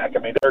Black back. I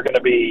mean, they're going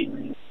to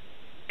be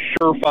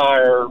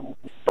surefire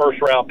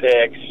first-round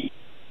picks,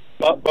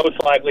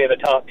 most likely in the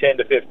top 10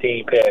 to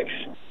 15 picks.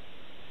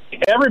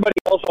 Everybody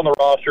else on the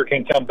roster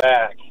can come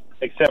back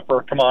except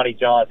for Kamani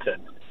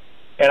Johnson.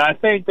 And I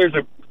think there's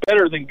a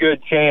better than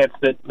good chance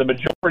that the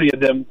majority of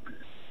them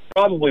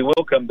probably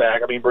will come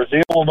back. I mean,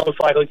 Brazil will most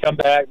likely come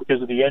back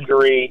because of the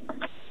injury.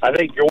 I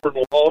think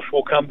Jordan Walsh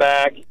will come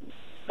back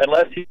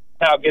unless he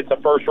now gets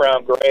a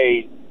first-round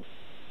grade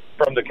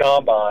from the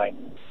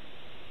Combine.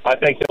 I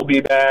think he'll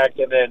be back,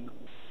 and then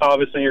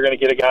obviously you're going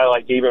to get a guy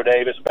like Devo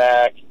Davis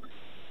back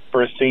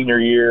for his senior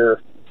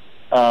year.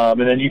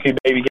 And then you can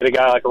maybe get a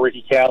guy like a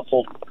Ricky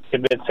Council,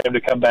 convince him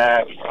to come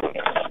back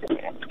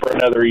for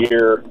another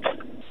year.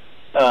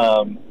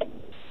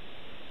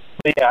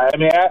 Yeah, I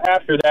mean,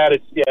 after that,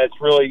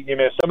 it's really,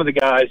 some of the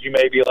guys you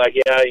may be like,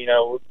 he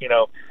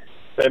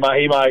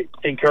might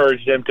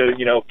encourage them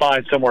to,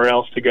 find somewhere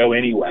else to go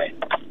anyway.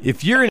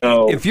 If you're an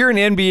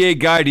NBA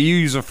guy, do you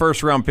use a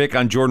first-round pick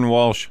on Jordan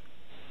Walsh?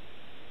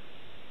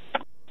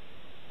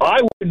 I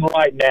wouldn't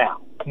right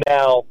now.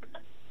 Now,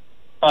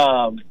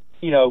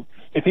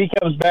 if he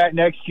comes back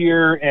next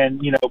year and,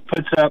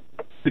 puts up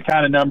the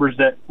kind of numbers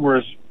that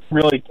was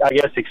really, I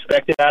guess,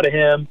 expected out of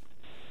him,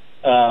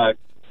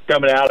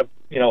 coming out of,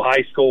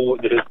 high school,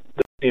 what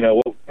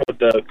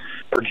the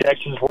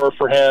projections were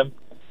for him,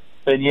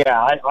 then yeah,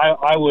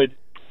 I would.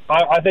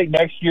 I think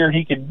next year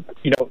he could,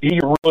 he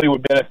really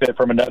would benefit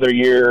from another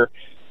year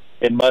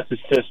in Muss's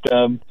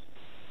system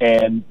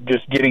and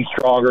just getting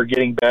stronger,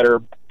 getting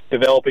better,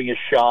 developing his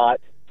shot.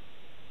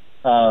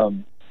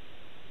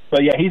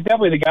 But yeah, he's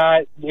definitely the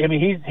guy. I mean,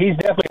 he's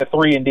definitely a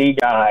 3-and-D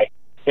guy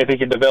if he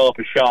can develop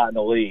a shot in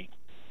the league.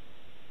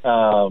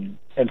 And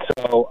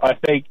so I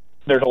think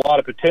there's a lot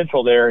of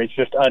potential there. It's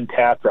just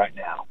untapped right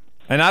now.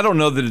 And I don't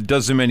know that it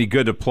does him any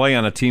good to play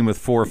on a team with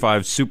 4 or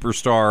 5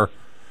 superstar,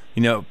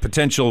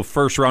 potential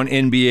first-round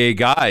NBA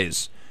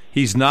guys.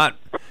 He's on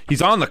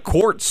the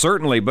court,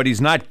 certainly, but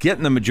he's not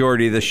getting the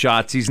majority of the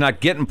shots. He's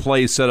not getting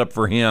plays set up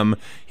for him.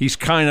 He's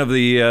kind of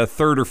the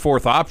third or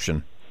fourth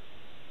option.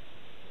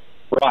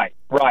 Right.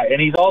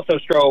 And he's also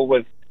struggled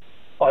with,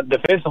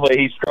 defensively,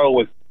 he's struggled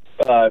with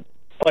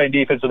playing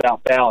defense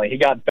without fouling. He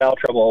got in foul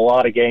trouble a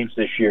lot of games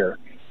this year.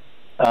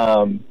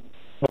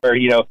 Where,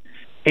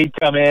 he'd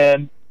come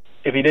in,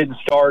 if he didn't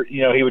start,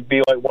 he would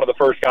be like one of the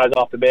first guys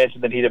off the bench,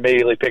 and then he'd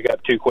immediately pick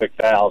up 2 quick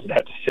fouls and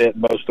have to sit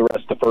most of the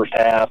rest of the first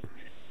half.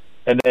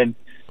 And then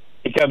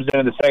he comes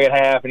in the second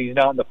half, and he's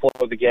not in the flow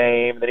of the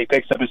game, and then he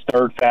picks up his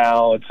 3rd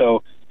foul. And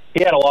so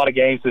he had a lot of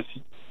games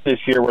this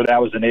year where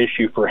that was an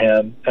issue for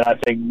him, and I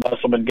think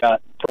Musselman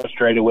got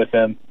frustrated with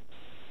him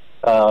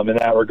in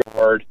that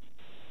regard.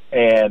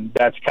 And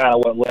that's kind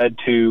of what led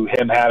to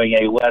him having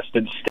a less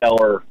than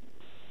stellar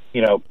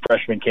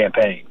freshman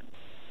campaign.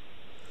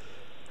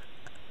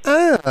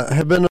 I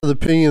have been of the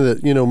opinion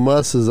that,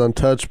 Muss is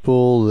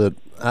untouchable, that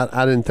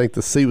I didn't think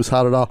the seat was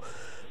hot at all.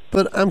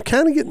 But I'm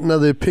kind of getting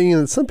the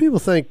opinion that some people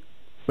think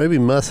maybe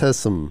Muss has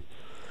some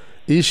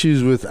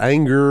issues with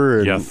anger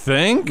and you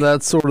think?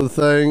 That sort of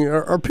thing.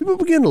 Are people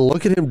beginning to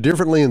look at him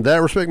differently in that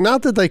respect?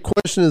 Not that they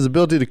question his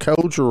ability to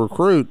coach or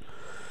recruit,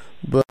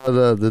 but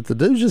that the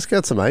dude's just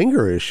got some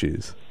anger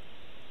issues.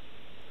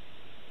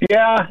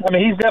 Yeah, I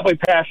mean, he's definitely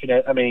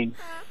passionate. I mean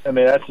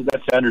that's an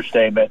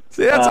understatement.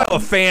 See, that's how a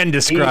fan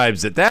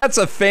describes it. That's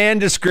a fan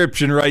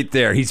description right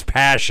there. He's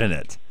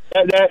passionate.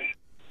 That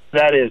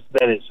is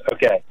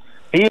okay.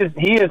 He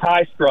is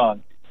high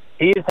strung.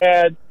 He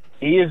has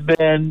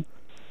been,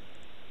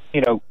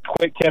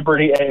 quick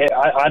tempered.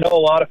 I know a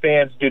lot of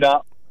fans do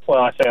not. Well,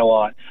 I say a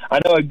lot. I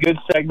know a good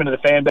segment of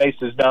the fan base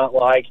does not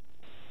like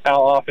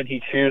how often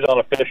he chews on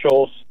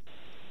officials.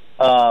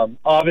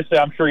 Obviously,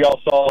 I'm sure y'all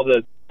saw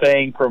the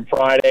thing from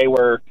Friday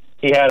where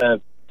he had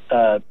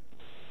slapped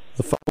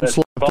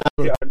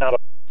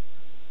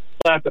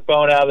the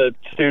phone out of the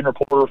student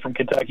reporter from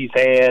Kentucky's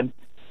hand.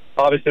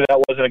 Obviously, that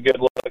wasn't a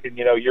good look, and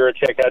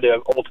Juracek had to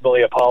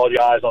ultimately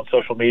apologize on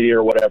social media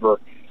or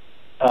whatever.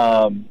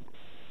 But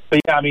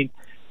yeah, I mean,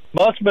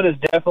 Musselman is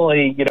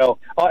definitely,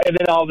 and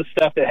then all the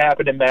stuff that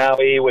happened in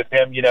Maui with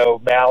him,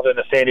 mouthing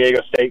the San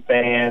Diego State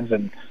fans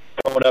and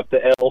throwing up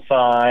the L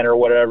sign or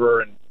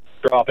whatever and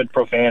dropping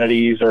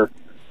profanities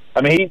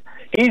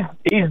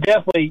he's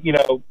definitely,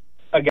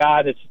 a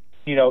guy that's,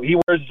 he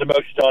wears his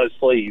emotions on his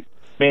sleeve.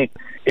 I mean,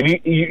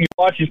 if you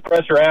watch his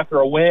presser after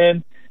a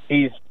win,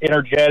 he's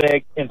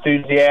energetic,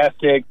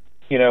 enthusiastic,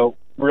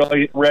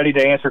 really ready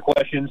to answer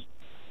questions.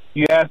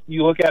 You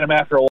look at him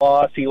after a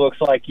loss, he looks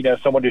like,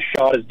 someone just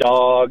shot his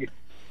dog,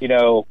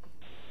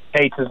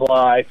 hates his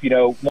life,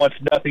 wants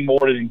nothing more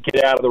than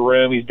get out of the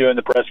room he's doing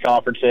the press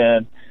conference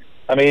in.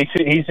 I mean,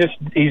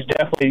 he's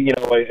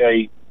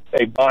definitely,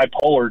 a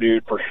bipolar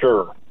dude for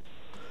sure.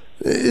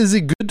 Is he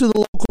good to the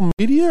local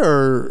media,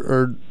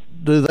 or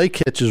do they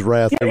catch his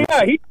wrath?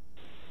 Yeah, he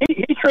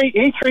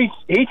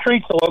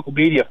treats the local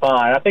media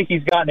fine. I think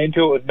he's gotten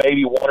into it with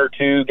maybe 1 or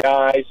 2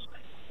 guys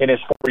in his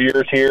 4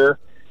 years here,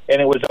 and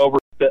it was over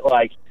that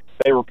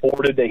they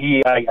reported that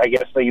I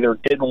guess they either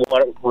didn't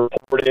want it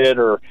reported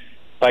or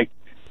I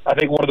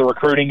think one of the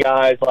recruiting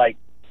guys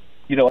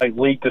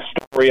leaked the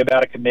story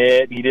about a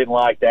commit. He didn't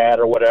like that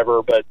or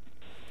whatever, but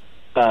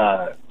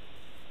yeah,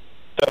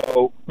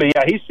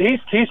 he's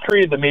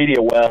treated the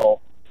media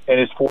well in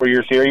his 4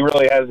 years here. He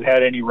really hasn't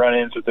had any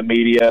run-ins with the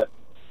media.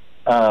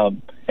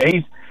 And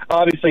he's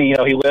obviously,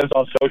 he lives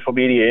on social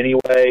media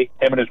anyway.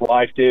 Him and his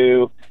wife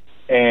do,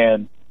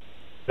 and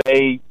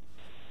they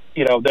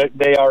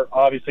are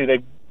obviously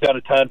they've done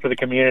a ton for the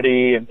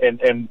community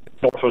and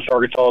Northwest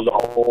Arkansas as a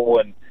whole,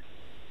 and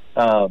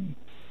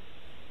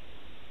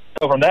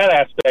so from that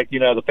aspect,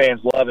 the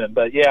fans love him.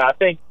 But yeah, I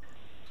think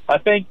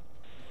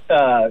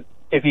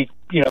if he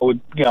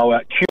would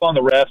chew on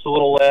the refs a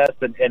little less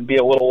and be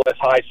a little less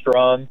high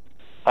strung,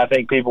 I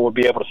think people would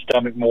be able to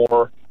stomach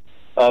more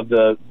of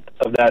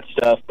that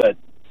stuff. But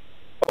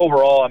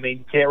overall, I mean,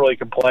 you can't really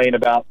complain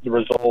about the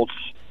results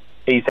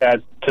he's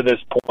had to this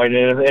point.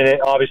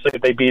 And obviously,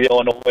 if they beat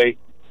Illinois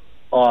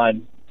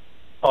on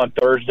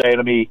Thursday,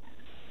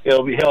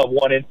 he'll have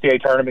won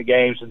NCAA tournament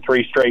games in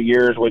 3 straight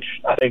years, which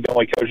I think the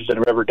only coaches that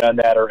have ever done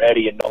that are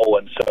Eddie and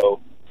Nolan.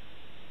 So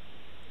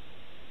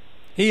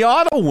he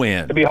ought to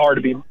win. It'd be hard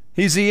to be.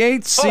 He's the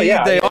 8th seed. Oh,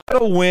 yeah, they ought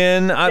to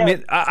win. I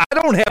mean, I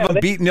don't have them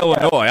beating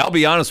Illinois. I'll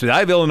be honest with you. I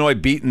have Illinois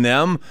beating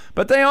them,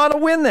 but they ought to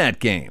win that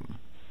game.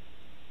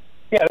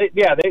 Yeah,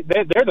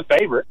 they're the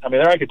favorite. I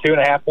mean, they're like a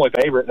 2.5-point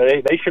favorite.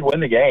 They should win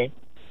the game.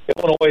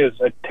 Illinois is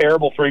a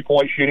terrible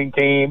 3-point shooting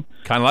team.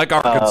 Kind of like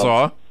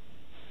Arkansas.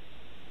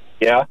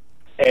 Yeah,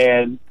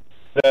 and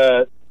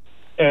the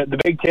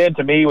Big Ten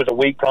to me was a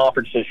weak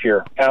conference this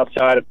year,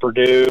 outside of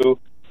Purdue,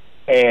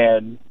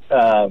 and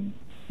they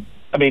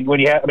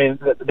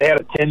had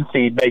a 10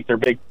 seed make their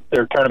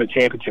tournament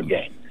championship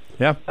game.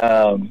 Yeah.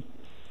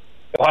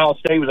 Ohio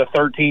State was a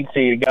 13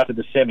 seed and got to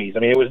the semis. I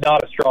mean, it was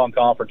not a strong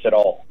conference at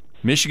all.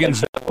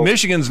 Michigan's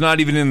not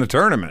even in the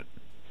tournament.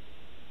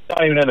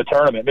 Not even in the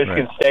tournament.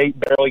 Michigan State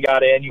barely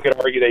got in. You could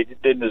argue they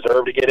didn't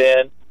deserve to get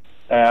in.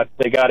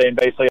 They got in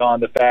basically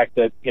on the fact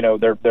that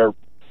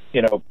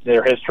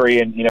their history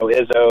and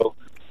Izzo.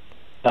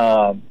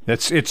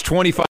 It's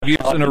 25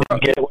 years in a row.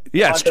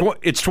 Yeah,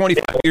 it's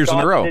 25 years in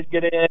a row. Didn't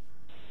get in.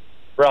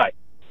 Right.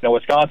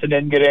 Wisconsin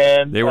didn't get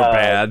in. They were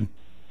bad.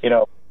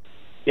 Yeah,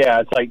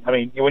 it's like, I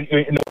mean, when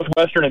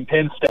Northwestern and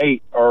Penn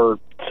State are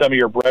some of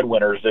your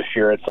breadwinners this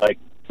year, it's like,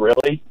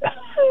 really?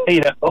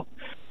 So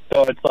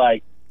it's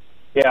like,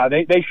 yeah,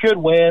 they should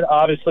win.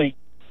 Obviously,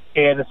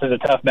 Kansas is a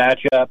tough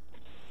matchup.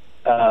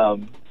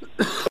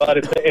 But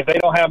if they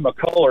don't have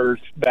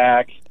McCullers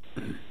back,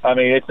 I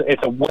mean,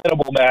 it's a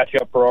winnable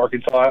matchup for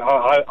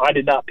Arkansas. I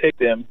did not pick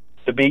them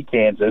to beat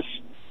Kansas,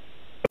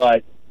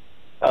 but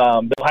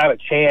they'll have a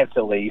chance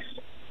at least.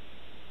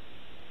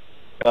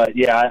 But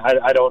yeah,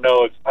 I don't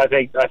know. I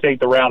think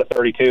the round of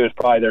 32 is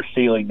probably their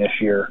ceiling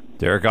this year.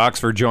 Derek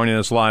Oxford joining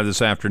us live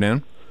this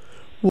afternoon.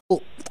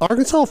 Will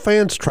Arkansas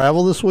fans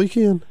travel this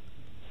weekend?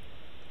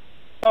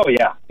 Oh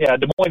yeah.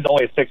 Des Moines is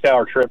only a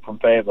 6-hour trip from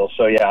Fayetteville,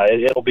 so yeah,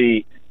 it'll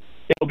be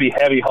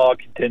heavy hog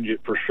contingent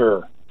for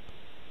sure.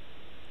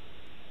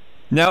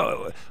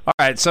 Now, all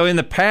right. So in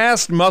the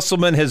past,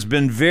 Musselman has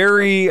been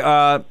very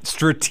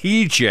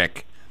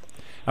strategic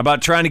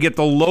about trying to get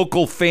the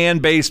local fan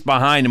base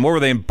behind him. What were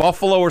they, in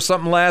Buffalo or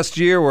something last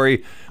year, where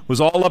he was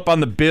all up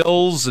on the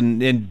Bills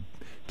and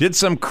did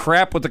some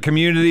crap with the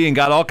community and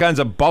got all kinds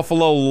of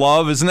Buffalo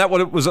love? Isn't that what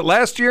it was? It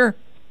last year?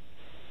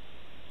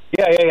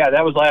 Yeah.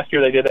 That was last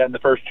year. They did that in the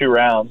first 2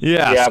 rounds.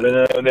 Yeah.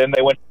 And then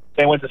they went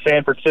to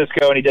San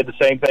Francisco, and he did the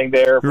same thing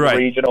there for the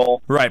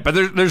regional. Right, but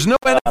there's no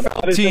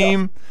NFL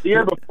team. The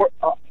year before,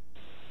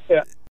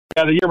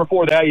 the year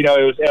before that, it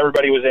was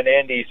everybody was in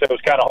Indy, so it was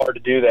kind of hard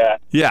to do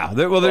that. Yeah,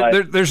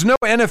 there's no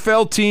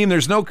NFL team.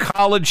 There's no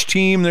college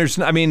team.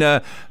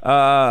 NBA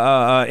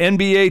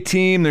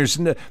team. There's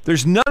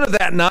none of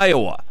that in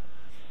Iowa,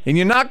 and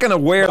you're not going to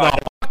wear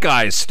the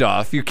Hawkeye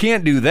stuff. You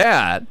can't do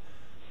that.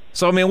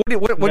 So I mean,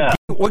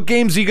 what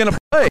games are you going to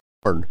play?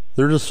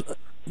 They're just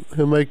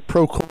he'll make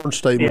pro corn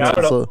statements. I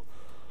don't know.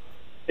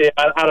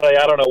 I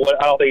don't know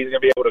I don't think he's going to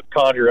be able to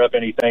conjure up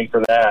anything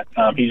for that.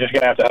 He's just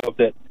going to have to hope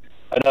that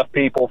enough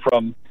people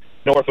from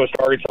Northwest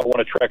Arkansas want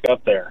to trek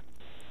up there,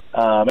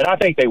 and I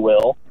think they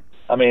will.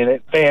 I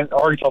mean,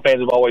 Arkansas fans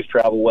have always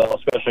traveled well,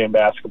 especially in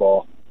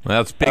basketball. Well,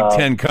 that's Big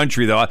Ten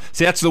country, though.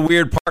 See, that's the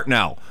weird part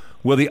now.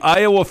 Will the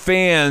Iowa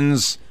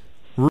fans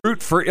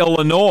root for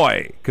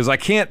Illinois? Because I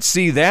can't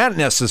see that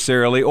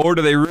necessarily. Or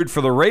do they root for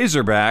the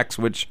Razorbacks,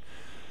 which,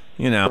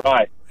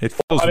 right. It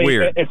feels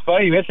weird. It's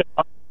funny you mentioned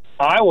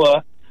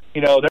Iowa.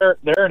 They're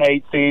an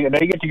 8 seed, and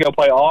they get to go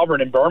play Auburn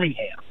in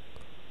Birmingham.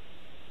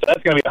 So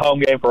that's going to be a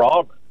home game for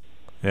Auburn.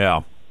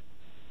 Yeah.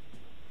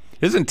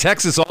 Isn't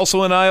Texas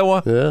also in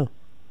Iowa? Yeah.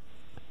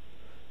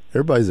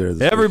 Everybody's there.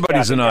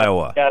 Everybody's in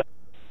Iowa.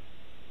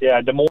 Yeah,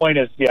 Des Moines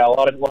is. Yeah, a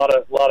lot of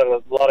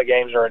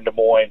games are in Des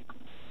Moines.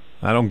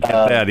 I don't get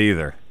that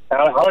either.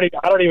 I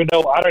don't even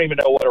know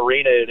what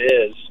arena it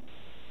is.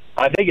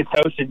 I think it's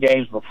hosted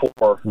games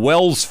before.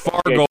 Wells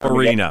Fargo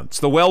Arena. It's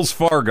the Wells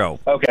Fargo.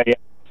 Okay.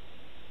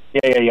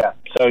 Yeah.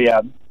 So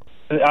yeah,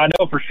 I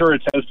know for sure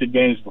it's hosted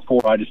games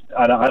before. I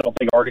don't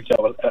think Arkansas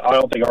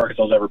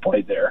has ever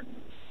played there.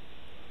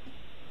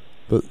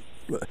 But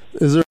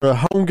Is there a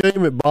home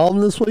game at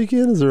Baldwin this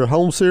weekend? Is there a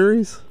home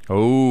series?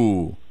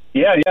 Oh.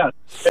 Yeah.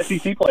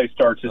 SEC play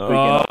starts this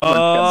weekend.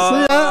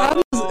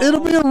 It'll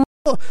be a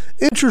real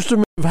interest to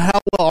me of how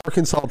well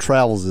Arkansas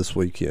travels this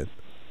weekend.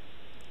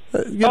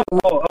 I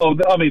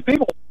mean,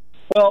 people.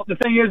 Well, the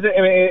thing is,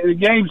 the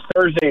game's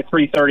Thursday at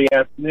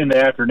 3:30 in the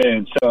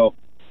afternoon. So,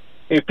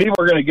 if people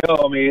are going to go,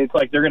 I mean, it's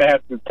like they're going to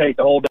have to take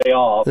the whole day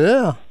off.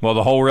 Yeah. Well,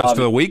 the whole rest of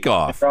the week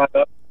off.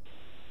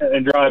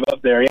 Drive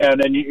up there, yeah,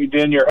 and then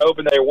you're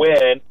hoping they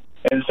win,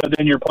 and so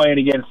then you're playing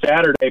again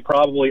Saturday,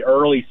 probably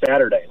early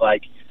Saturday.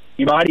 Like,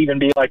 you might even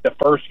be like the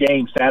first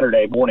game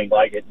Saturday morning,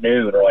 like at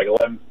noon or like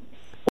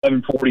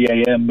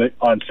 11:40 a.m.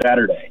 on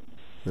Saturday.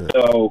 Yeah.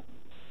 So,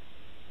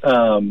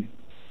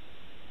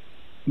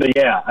 but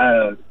yeah,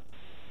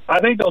 I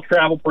think they'll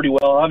travel pretty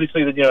well.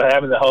 Obviously,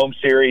 having the home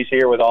series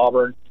here with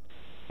Auburn,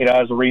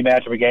 as a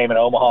rematch of a game in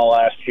Omaha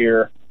last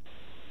year.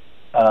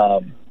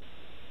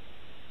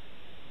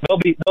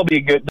 There'll be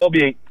a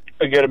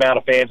good amount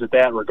of fans at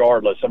that,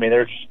 regardless. I mean,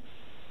 there's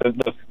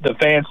the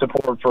fan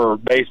support for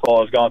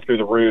baseball has gone through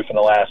the roof in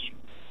the last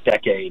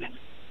decade.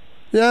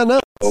 Yeah, I know.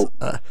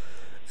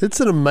 It's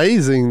an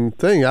amazing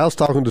thing. I was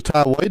talking to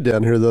Ty Wade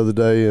down here the other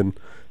day, and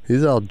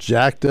he's all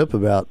jacked up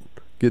about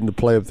getting to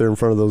play up there in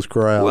front of those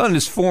crowds. Well, and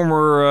his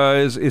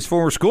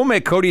former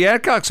schoolmate Cody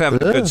Adcock's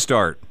having a good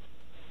start.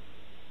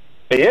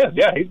 He is,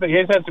 yeah.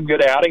 He's had some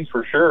good outings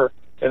for sure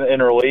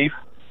in relief.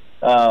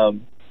 I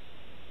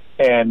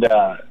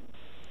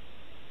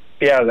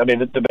mean,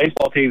 the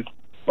baseball team's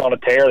on a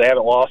tear. They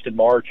haven't lost in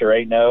March or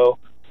 8-0.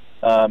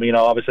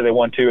 Obviously they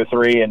won 2 or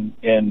 3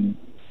 in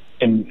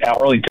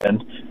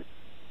Arlington.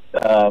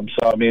 So,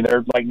 I mean,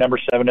 they're like number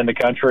 7 in the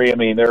country. I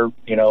mean,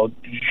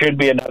 should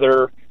be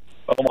another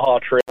Omaha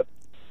trip,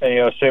 and,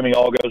 assuming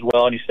all goes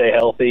well and you stay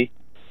healthy.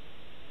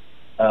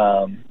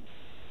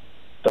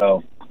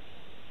 So.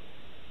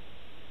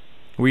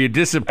 Were you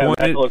disappointed?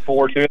 I look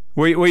forward to it.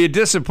 Were you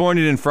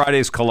disappointed in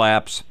Friday's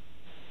collapse?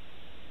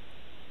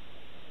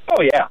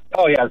 Oh yeah.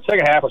 The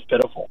second half was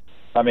pitiful.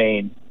 I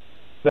mean,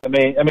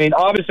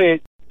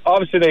 obviously,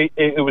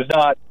 it was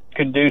not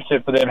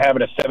conducive for them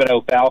having a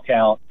 7-0 foul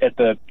count at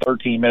the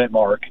 13-minute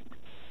mark.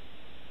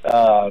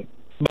 But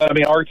I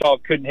mean, Arkansas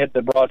couldn't hit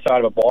the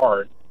broadside of a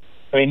barn.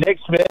 I mean, Nick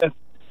Smith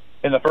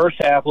in the first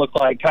half looked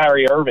like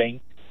Kyrie Irving,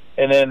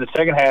 and then in the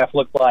second half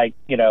looked like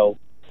a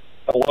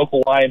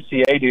local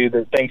YMCA dude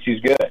that thinks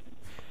he's good.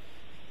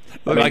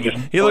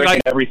 He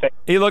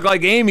looked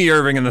like Amy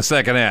Irving in the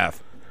second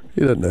half. He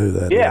doesn't know who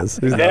that is.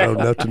 He's not old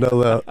enough to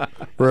know that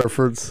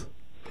reference.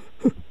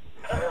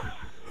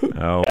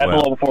 Oh, that's a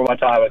little before my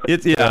time.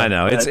 I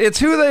know. It's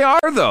who they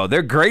are, though.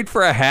 They're great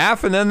for a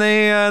half, and then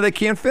they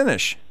can't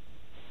finish.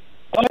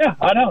 Oh yeah,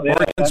 I know. Or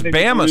against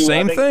Bama,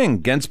 same thing.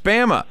 Against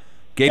Bama,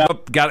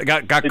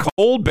 got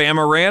cold.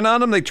 Bama ran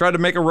on them. They tried to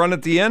make a run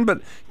at the end,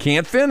 but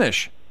can't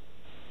finish.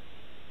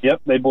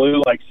 Yep, they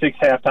blew like 6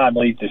 halftime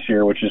leads this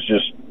year, which is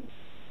just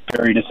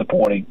very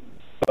disappointing.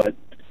 But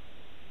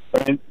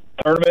I mean,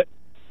 tournament,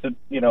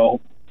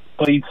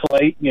 clean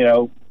slate.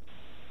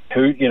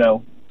 Who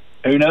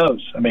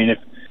knows? I mean, if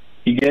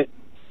you get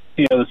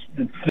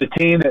the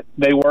team that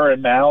they were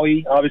in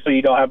Maui, obviously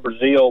you don't have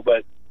Brazil,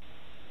 but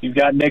you've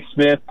got Nick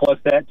Smith plus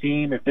that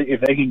team. If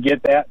they can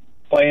get that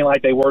playing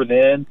like they were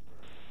then,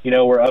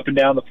 we're up and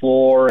down the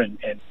floor and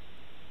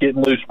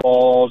getting loose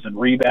balls and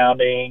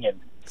rebounding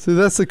and. See,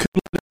 that's the.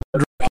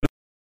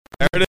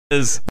 There it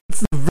is.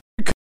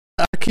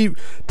 I keep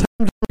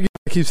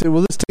saying,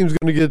 well, this team's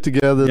going to get it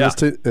together. Yeah.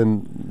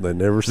 And they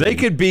never. They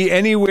could be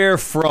anywhere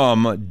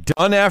from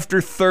done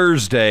after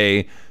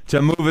Thursday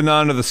to moving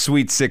on to the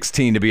Sweet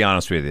 16. To be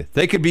honest with you,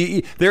 they could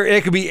be there.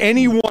 It could be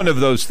any one of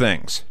those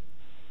things.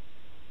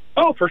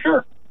 Oh, for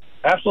sure,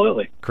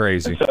 absolutely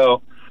crazy.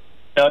 So,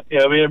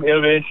 it'll be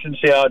interesting to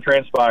see how it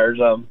transpires.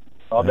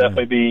 I'll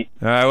definitely be.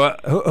 All right. Well,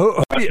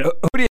 who do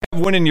you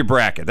have winning your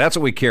bracket? That's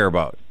what we care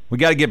about. We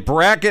got to get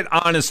bracket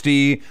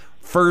honesty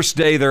first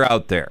day they're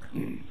out there.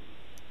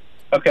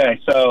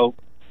 Okay, so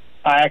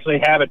I actually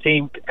have a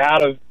team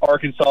out of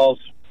Arkansas's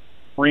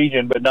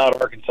region, but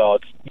not Arkansas.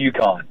 It's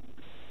UConn.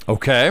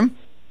 Okay.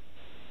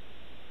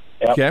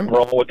 Yep, okay.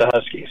 Roll with the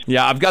Huskies.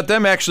 Yeah, I've got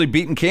them actually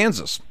beating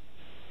Kansas.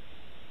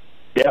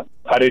 Yep,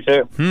 I do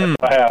too. That's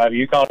what I have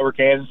UConn over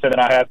Kansas, and then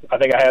I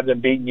think I have them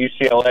beating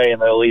UCLA in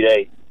the Elite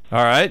Eight.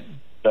 All right.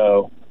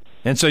 So,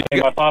 my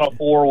Final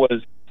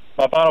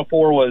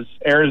Four was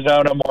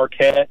Arizona,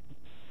 Marquette,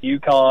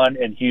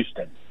 UConn, and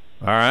Houston.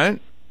 All right.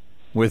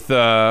 With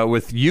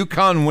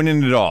UConn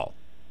winning it all.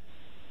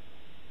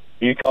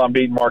 UConn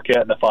beating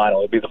Marquette in the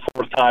final. It'd be the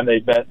 4th time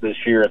they've met this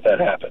year if that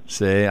happens.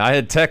 See, I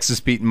had Texas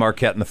beating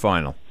Marquette in the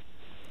final.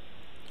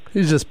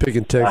 He's just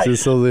picking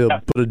Texas so they'll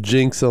put a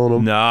jinx on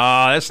them.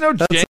 No, that's no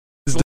jinx.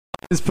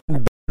 He's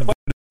putting bad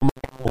on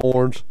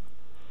horns.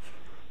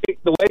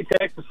 The way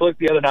Texas looked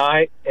the other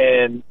night,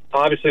 and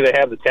obviously they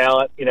have the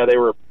talent. They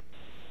were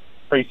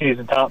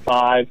preseason top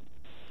 5,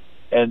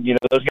 and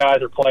those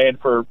guys are playing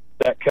for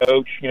that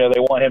coach. They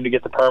want him to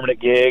get the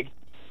permanent gig.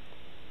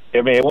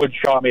 I mean, it wouldn't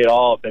shock me at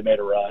all if they made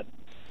a run.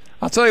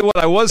 I'll tell you what,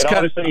 I was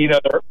kind of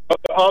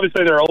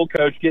obviously their old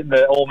coach getting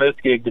the Ole Miss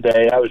gig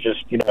today. That was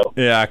just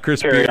yeah,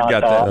 Chris Beard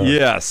got that.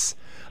 Yes,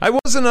 I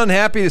wasn't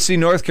unhappy to see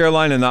North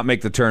Carolina not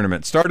make the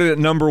tournament. Started at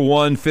number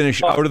 1,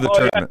 finished out of the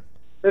tournament.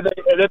 Yeah.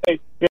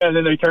 And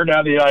then they turned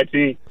down the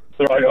NIT.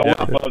 They're like, we're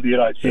above the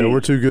NIT. Yeah,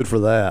 we're too good for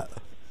that.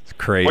 It's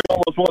crazy. We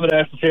almost won the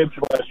national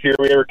championship last year.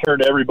 We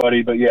returned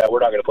everybody, but yeah, we're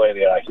not going to play in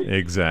the NIT.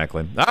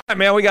 Exactly. All right,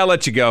 man, we got to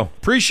let you go.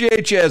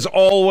 Appreciate you as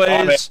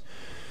always.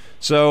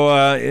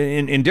 So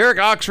in Derek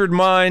Oxford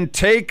mind,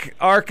 take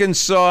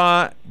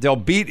Arkansas. They'll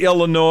beat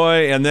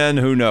Illinois, and then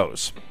who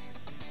knows?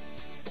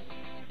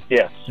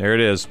 Yes. There it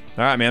is.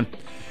 All right, man.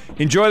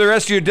 Enjoy the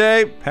rest of your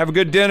day. Have a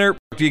good dinner.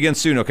 Talk to you again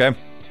soon, okay?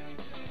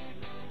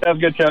 Sounds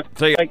good, Chuck.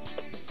 See you. Thanks.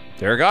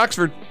 Derek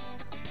Oxford.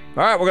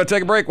 All right, we're going to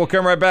take a break. We'll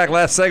come right back.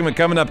 Last segment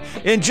coming up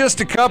in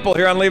just a couple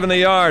here on Leaving the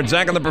Yard.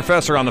 Zach and the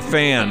Professor on the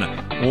Fan,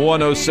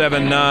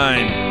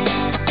 107.9.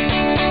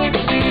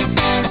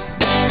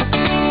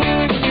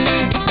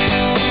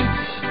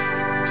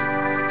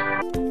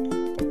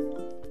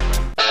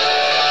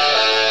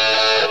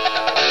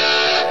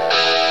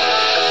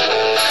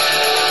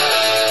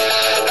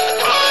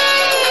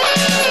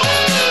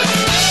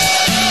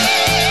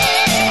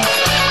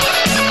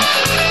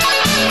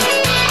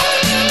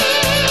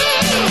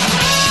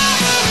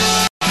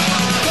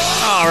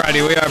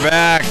 We are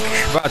back.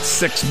 About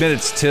 6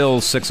 minutes till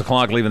 6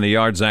 o'clock. Leaving the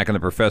Yard. Zach and the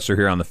Professor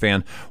here on the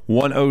Fan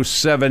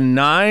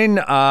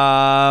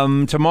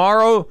 107.9.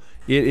 Tomorrow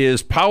it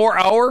is Power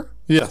Hour.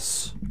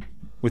 Yes.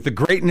 With the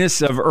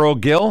greatness of Earl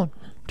Gill,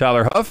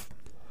 Tyler Huff.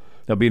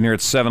 They'll be in here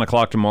at 7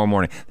 o'clock tomorrow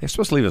morning. They're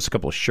supposed to leave us a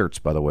couple of shirts,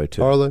 by the way,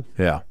 too. Are they?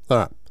 Yeah. All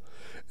right.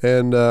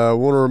 And I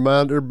want to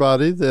remind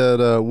everybody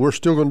that we're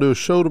still going to do a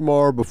show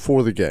tomorrow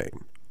before the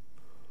game.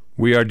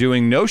 We are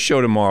doing no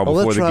show tomorrow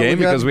before the game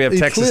because we have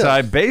Texas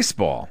High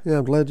baseball. Yeah,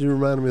 I'm glad you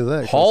reminded me of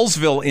that.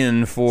 Hallsville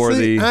in for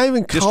the I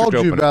even called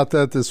you about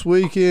that this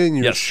weekend.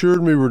 You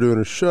assured me we're doing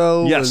a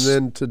show. Yes. And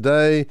then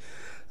today,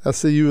 I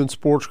see you and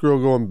Sports Girl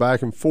going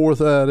back and forth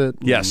at it.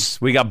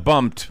 Yes, we got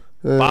bumped.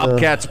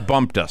 Bobcats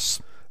bumped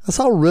us. I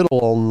saw Riddle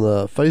on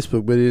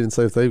Facebook, but he didn't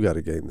say if they've got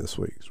a game this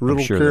week. Is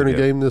Riddle carrying a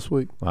game this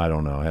week? I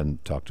don't know. I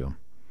hadn't talked to him.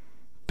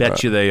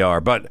 Bet you they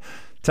are. But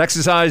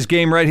Texas High's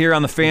game right here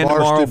on the Fan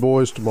tomorrow.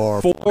 Boys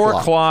tomorrow. 4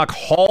 o'clock.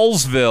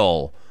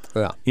 Hallsville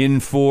in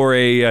for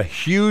a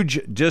huge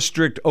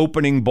district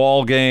opening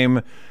ball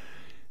game.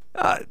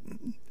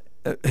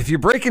 If you're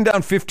breaking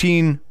down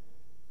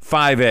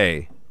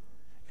 15-5A,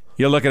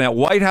 you're looking at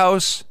White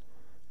House,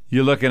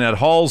 you're looking at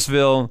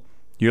Hallsville,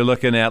 you're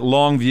looking at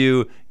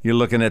Longview, you're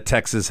looking at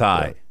Texas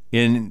High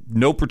in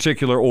no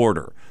particular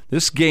order.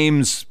 This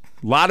game's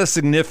a lot of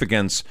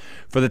significance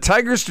for the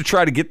Tigers to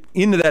try to get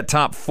into that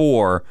top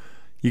 4.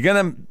 You're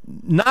going to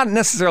not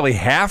necessarily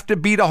have to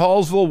beat a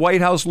Hallsville, White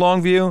House,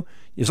 Longview,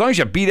 as long as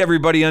you beat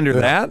everybody under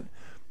that.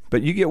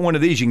 But you get one of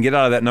these, you can get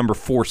out of that number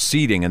 4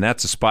 seeding, and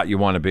that's the spot you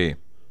want to be.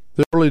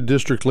 The early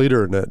district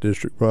leader in that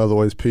district, by the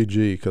way, is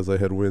PG because they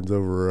had wins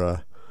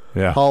over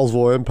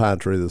Hallsville and Pine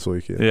Tree this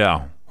weekend.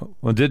 Yeah.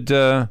 Well,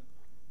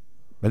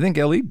 I think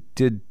LE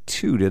did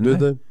too, didn't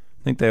they?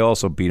 I think they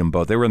also beat them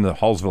both. They were in the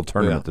Hallsville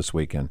tournament this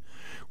weekend,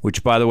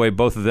 which, by the way,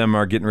 both of them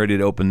are getting ready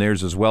to open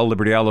theirs as well.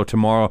 Liberty Ilo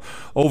tomorrow.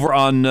 Over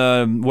on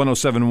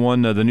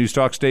 107.1, the News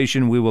Talk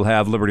station, we will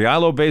have Liberty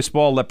Ilo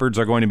baseball. Leopards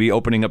are going to be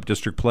opening up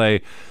district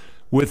play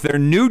with their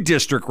new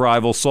district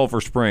rival,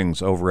 Sulphur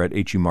Springs, over at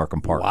H.E.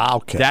 Markham Park. Wow,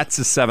 okay. That's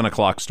a 7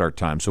 o'clock start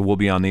time, so we'll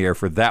be on the air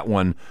for that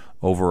one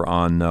over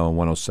on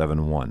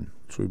 107.1.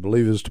 Which we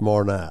believe is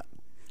tomorrow night.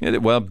 Yeah,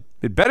 well,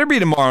 it better be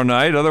tomorrow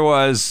night,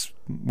 otherwise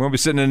we'll be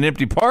sitting in an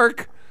empty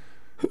park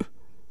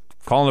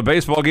calling a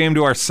baseball game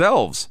to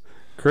ourselves.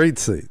 Great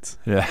seats.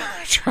 Yeah.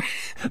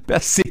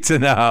 Best seats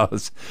in the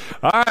house.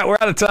 All right, we're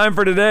out of time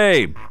for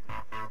today.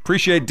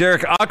 Appreciate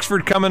Derek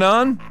Oxford coming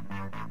on.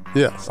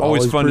 Yes.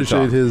 Always fun to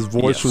talk. Appreciate his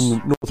voice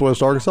from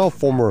Northwest Arkansas,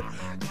 former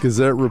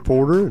Gazette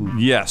reporter. And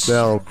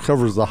now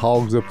covers the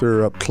Hogs up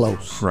there up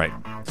close. Right.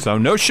 So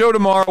no show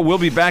tomorrow. We'll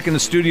be back in the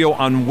studio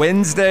on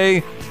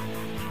Wednesday.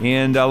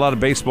 And a lot of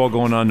baseball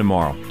going on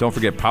tomorrow. Don't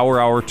forget,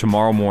 Power Hour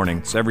tomorrow morning.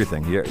 It's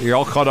everything. You're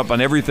all caught up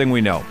on everything we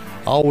know.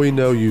 All we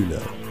know, you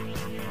know.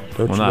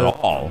 Not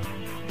all.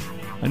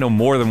 I know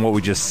more than what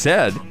we just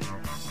said.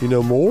 You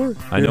know more?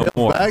 I know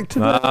more. Back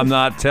I'm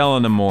not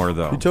telling them more,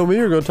 though. You told me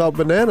you were going to talk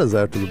bananas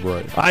after the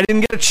break. I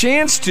didn't get a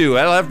chance to.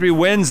 That'll have to be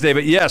Wednesday.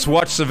 But yes,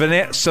 watch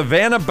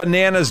Savannah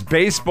Bananas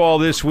baseball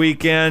this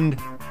weekend.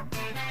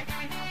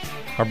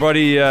 Our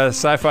buddy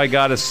Sci-Fi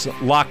got us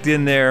locked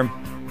in there.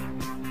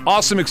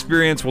 Awesome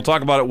experience. We'll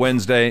talk about it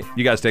Wednesday.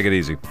 You guys take it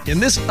easy. In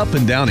this up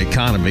and down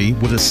economy,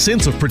 with a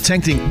sense of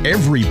protecting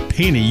every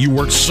penny you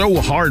worked so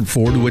hard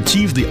for to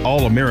achieve the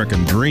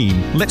all-American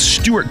dream, let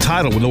Stewart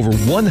Title, with over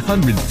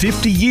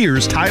 150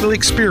 years title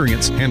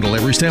experience, handle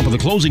every step of the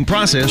closing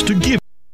process to give